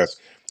Progress.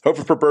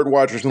 Hoping for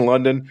Birdwatchers in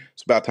London.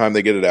 It's about time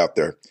they get it out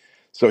there.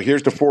 So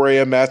here's to 4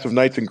 a.m. Massive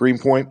Nights in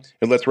Greenpoint,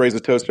 and let's raise a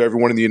toast to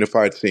everyone in the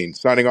unified scene.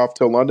 Signing off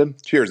till London.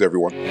 Cheers,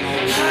 everyone.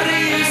 How do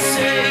you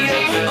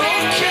say you're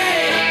okay?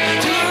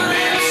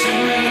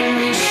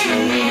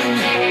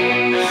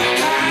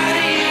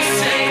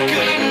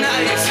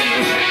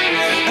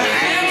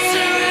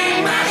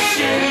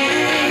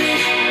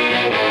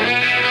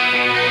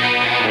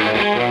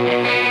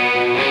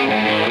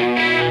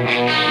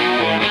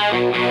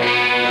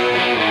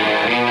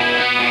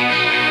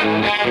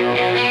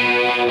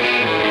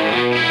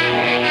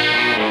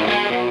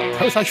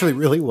 That was actually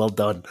really well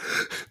done.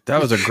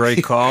 That was a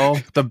great call.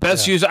 The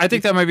best use. I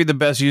think that might be the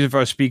best use of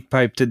our speak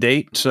pipe to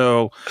date.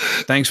 So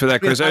thanks for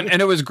that, Chris.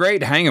 And it was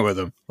great hanging with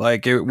him.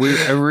 Like it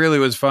really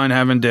was fun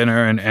having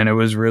dinner, and it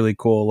was really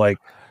cool. Like,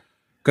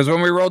 because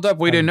when we rolled up,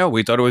 we didn't know.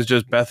 We thought it was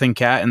just Beth and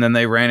Kat, and then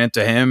they ran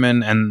into him,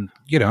 and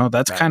you know,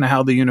 that's kind of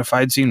how the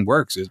unified scene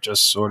works. It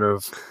just sort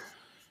of.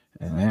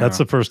 That's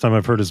the first time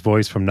I've heard his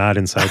voice from not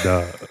inside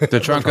the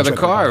trunk of the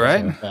car,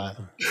 right?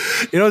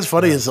 You know what's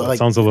funny is like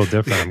sounds a little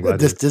different. I'm glad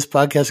this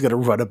podcast is going to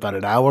run about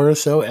an hour or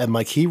so, and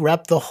like he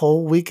wrapped the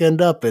whole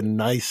weekend up in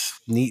nice,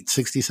 neat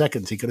 60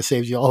 seconds. He could have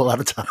saved you all a lot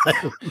of time.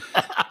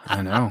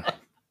 I know.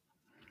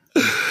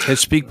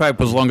 His speak pipe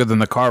was longer than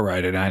the car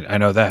ride, and I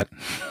know that.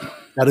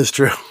 That is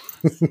true.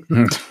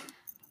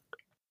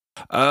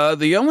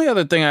 The only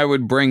other thing I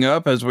would bring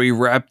up as we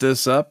wrap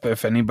this up,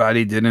 if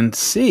anybody didn't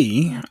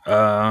see,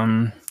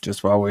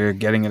 just while we were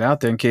getting it out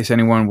there, in case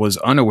anyone was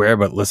unaware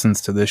but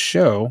listens to this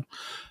show,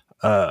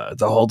 the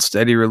Hold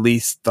Steady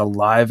released the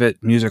Live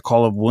at Music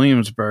Hall of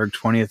Williamsburg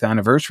 20th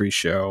anniversary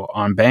show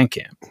on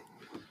Bandcamp.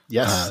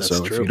 Yes, that's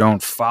so true. if you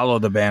don't follow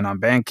the band on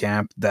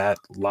Bandcamp, that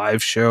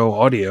live show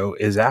audio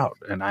is out,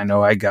 and I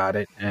know I got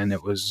it, and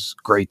it was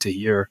great to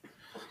hear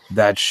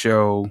that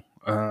show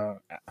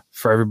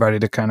for everybody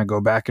to kind of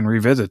go back and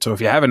revisit. So if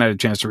you haven't had a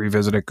chance to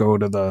revisit it, go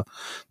to the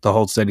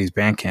Hold Steady's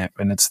Bandcamp,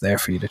 and it's there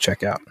for you to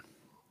check out.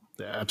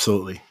 Yeah,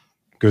 absolutely.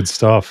 Good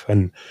stuff.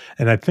 And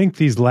I think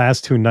these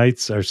last two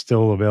nights are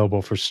still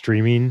available for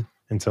streaming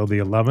until the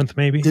 11th,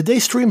 maybe. Did they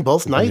stream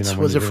both nights?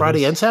 Was it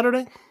Friday and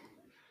Saturday?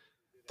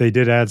 They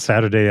did add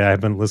Saturday. I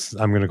haven't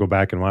listened. I'm going to go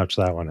back and watch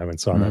that one. I haven't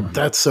saw that one.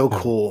 That's so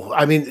cool.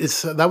 I mean,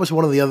 that was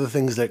one of the other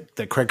things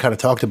that Craig kind of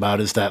talked about,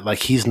 is that like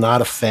he's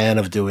not a fan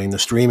of doing the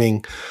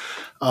streaming,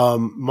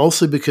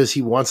 mostly because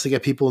he wants to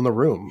get people in the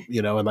room,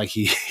 you know, and like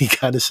he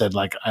kind of said,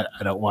 like, I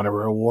don't want to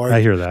reward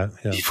I hear that.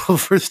 Yeah. people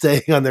for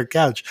staying on their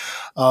couch.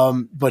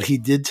 But he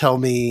did tell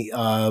me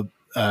a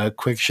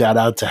quick shout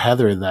out to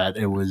Heather that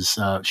it was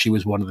she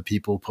was one of the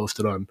people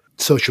posted on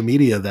social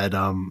media that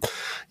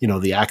you know,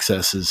 the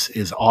access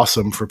is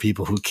awesome for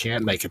people who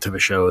can't make it to the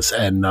shows,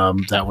 and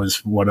that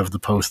was one of the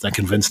posts that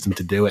convinced him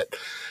to do it.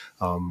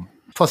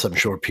 Plus, I'm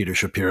sure Peter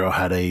Shapiro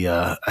had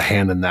a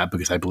hand in that,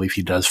 because I believe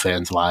he does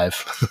fans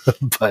live.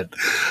 But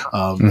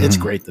it's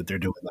great that they're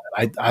doing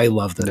that. I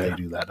love that they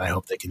do that. I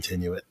hope they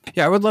continue it.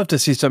 Yeah, I would love to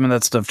see some of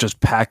that stuff just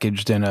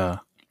packaged in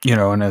a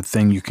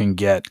thing you can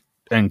get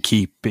and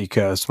keep,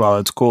 because while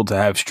it's cool to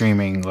have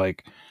streaming,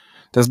 like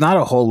there's not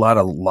a whole lot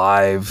of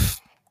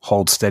live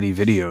Hold Steady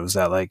videos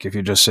that, like, if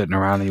you're just sitting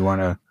around and you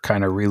want to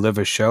kind of relive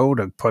a show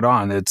to put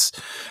on, it's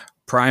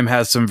Prime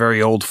has some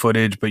very old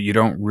footage, but you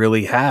don't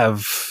really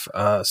have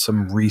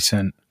some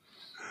recent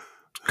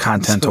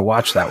content to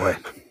watch that way.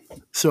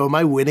 So am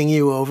I winning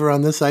you over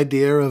on this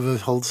idea of a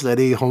Hold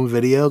Steady home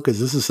video? Because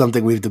this is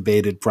something we've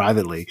debated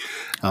privately.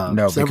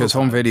 No, because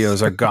home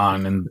videos are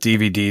gone and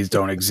DVDs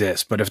don't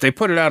exist. But if they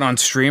put it out on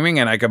streaming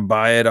and I could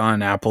buy it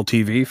on Apple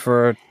TV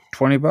for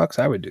 $20,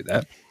 I would do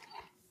that.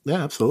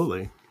 Yeah,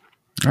 absolutely.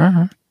 All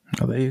right.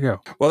 Well, there you go.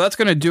 Well, that's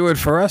going to do it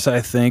for us, I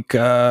think.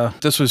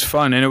 This was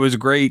fun, and it was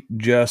great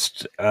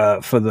just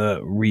for the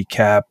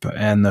recap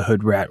and the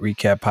Hood Rat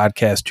Recap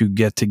podcast to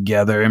get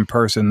together in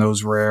person.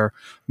 Those rare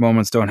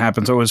moments don't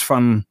happen. So it was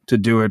fun to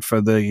do it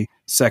for the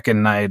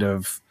second night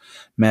of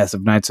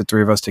Massive Nights, the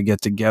three of us to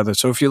get together.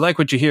 So if you like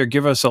what you hear,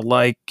 give us a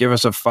like, give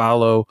us a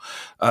follow.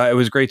 It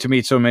was great to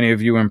meet so many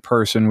of you in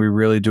person. We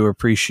really do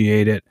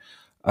appreciate it.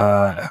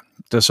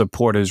 The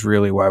support is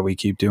really why we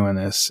keep doing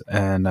this,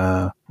 and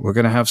we're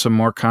gonna have some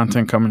more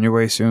content coming your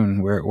way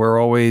soon.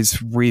 We're always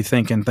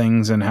rethinking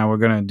things and how we're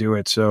gonna do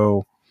it.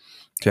 So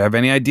if you have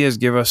any ideas,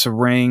 give us a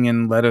ring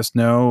and let us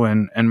know.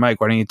 And Mike,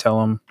 why don't you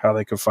tell them how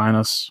they could find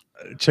us?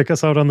 Check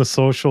us out on the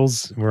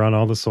socials. We're on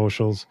all the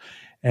socials.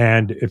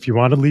 And if you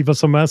want to leave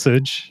us a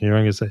message, you know,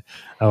 I'm gonna say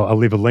I'll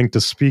leave a link to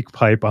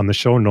SpeakPipe on the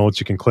show notes.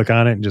 You can click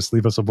on it and just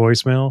leave us a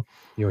voicemail.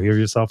 You'll hear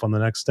yourself on the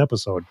next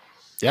episode.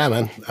 Yeah,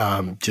 man.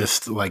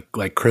 Just like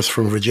Chris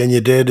from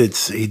Virginia did.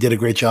 He did a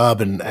great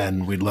job,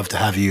 and we'd love to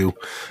have you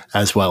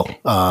as well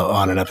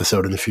on an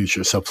episode in the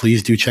future. So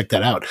please do check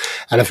that out.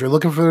 And if you're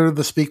looking for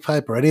the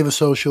SpeakPipe or any of the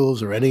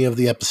socials or any of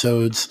the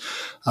episodes,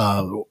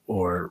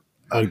 or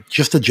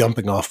just a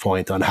jumping off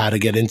point on how to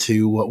get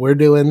into what we're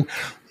doing,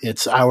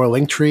 it's our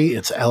link tree.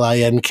 It's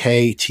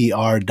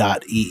linktr.ee/the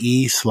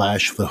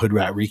Hood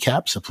Rat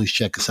Recap. So please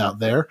check us out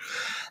there.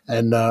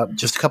 And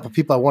just a couple of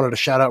people I wanted to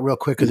shout out real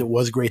quick, because it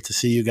was great to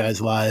see you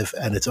guys live,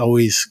 and it's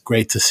always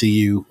great to see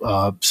you.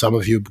 Some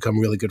of you have become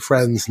really good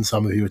friends, and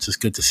some of you, it's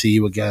just good to see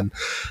you again.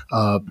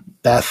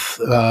 Beth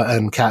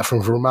and Kat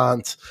from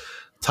Vermont,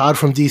 Todd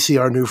from DC,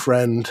 our new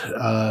friend,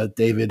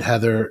 David,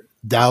 Heather,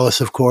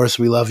 Dallas, of course,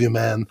 we love you,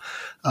 man.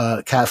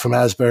 Kat from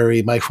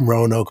Asbury, Mike from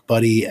Roanoke,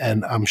 Buddy,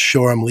 and I'm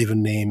sure I'm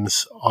leaving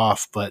names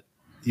off, but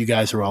you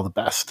guys are all the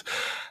best.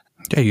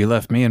 Yeah, you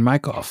left me and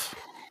Mike off.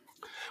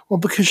 Well,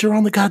 because you're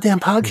on the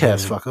goddamn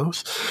podcast,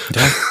 fuckos.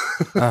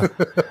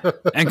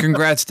 And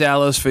congrats,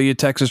 Dallas, for your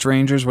Texas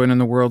Rangers winning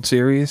the World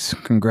Series.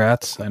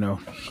 Congrats. I know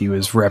he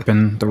was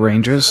repping the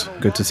Rangers.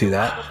 Good to see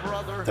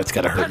that. That's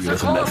got to hurt you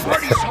as a Met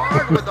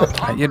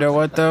fan. You know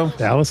what, though?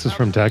 Dallas is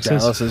from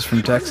Texas. Dallas is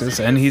from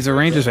Texas, and he's a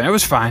Rangers fan. It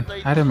was fine.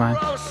 I didn't mind.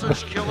 I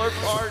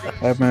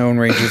have my own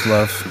Rangers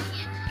love.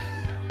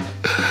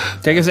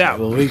 Take us out.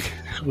 Well,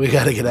 we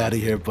got to get out of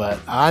here, but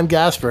I'm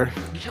Gasper.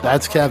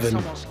 That's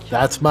Kevin.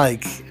 That's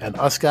Mike. And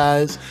us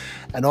guys,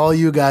 and all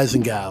you guys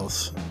and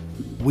gals,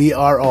 we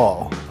are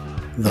all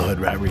the Hood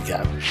Rat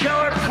Recap.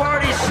 Killer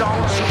party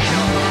songs.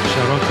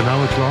 Shout out to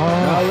Knowledge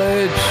Law.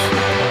 Knowledge.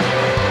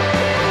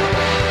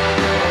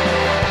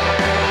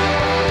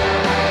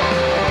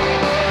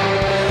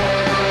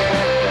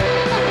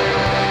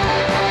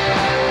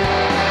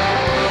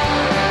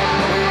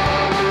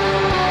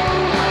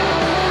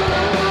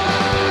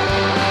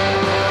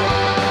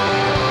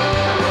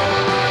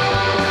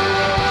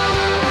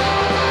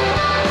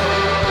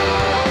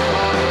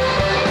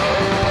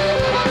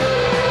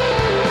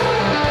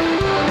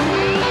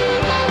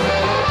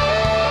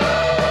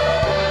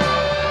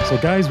 So,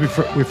 guys, we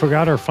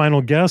forgot our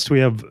final guest. We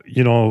have,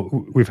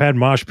 we've had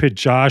Mosh Pit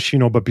Josh,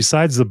 but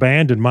besides the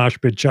band and Mosh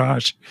Pit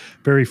Josh,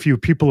 very few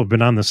people have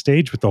been on the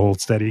stage with the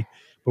Hold Steady.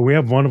 But we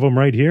have one of them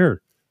right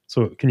here.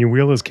 So, can you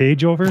wheel his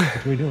cage over?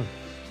 What are we doing?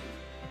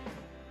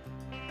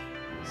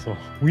 So,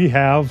 we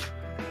have.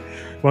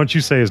 Why don't you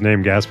say his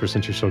name, Gasper,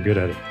 since you're so good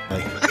at it?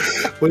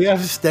 We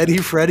have Steady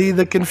Freddy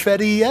the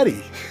Confetti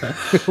Yeti.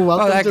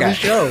 Welcome to the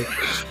show.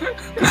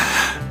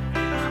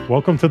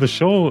 Welcome to the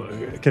show,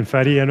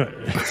 Confetti and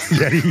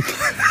Yeti.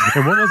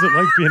 And what was it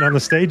like being on the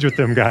stage with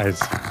them guys?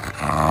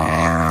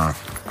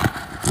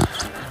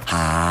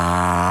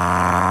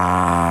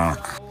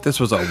 This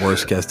was our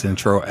worst guest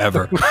intro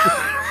ever.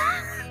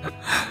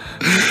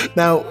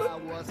 Now,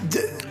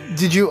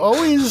 did you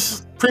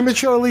always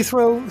prematurely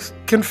throw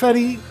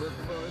confetti,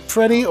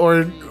 Freddy,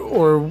 or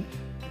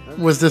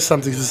was this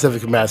something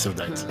specific to Massive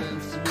Nights?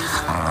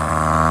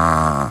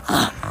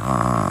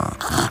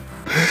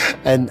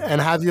 And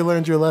have you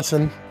learned your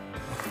lesson?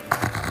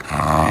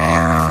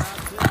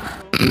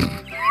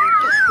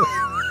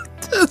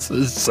 This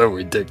is so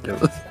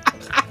ridiculous.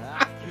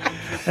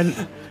 And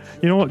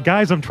you know what,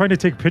 guys? I'm trying to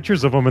take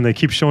pictures of him, and they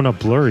keep showing up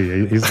blurry.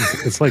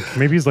 It's like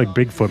maybe he's like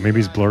Bigfoot. Maybe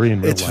he's blurry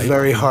in real life. It's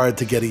very hard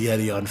to get a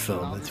Yeti on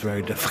film. It's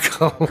very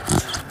difficult.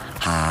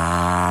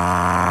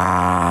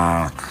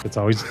 It's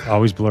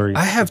always blurry.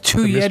 I have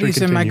two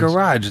Yetis in my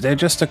garage. They're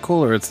just a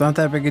cooler. It's not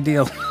that big a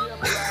deal.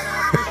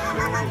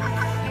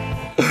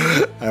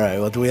 All right.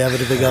 Well, do we have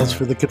anything else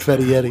for the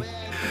Confetti Yeti?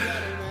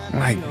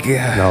 My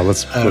God. No,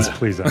 let's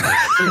please.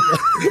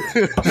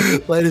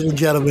 Ladies and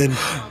gentlemen,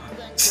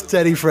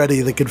 Steady Freddy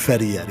the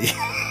Confetti Yeti.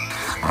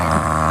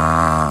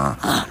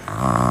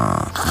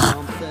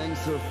 Some things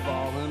are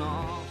falling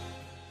off.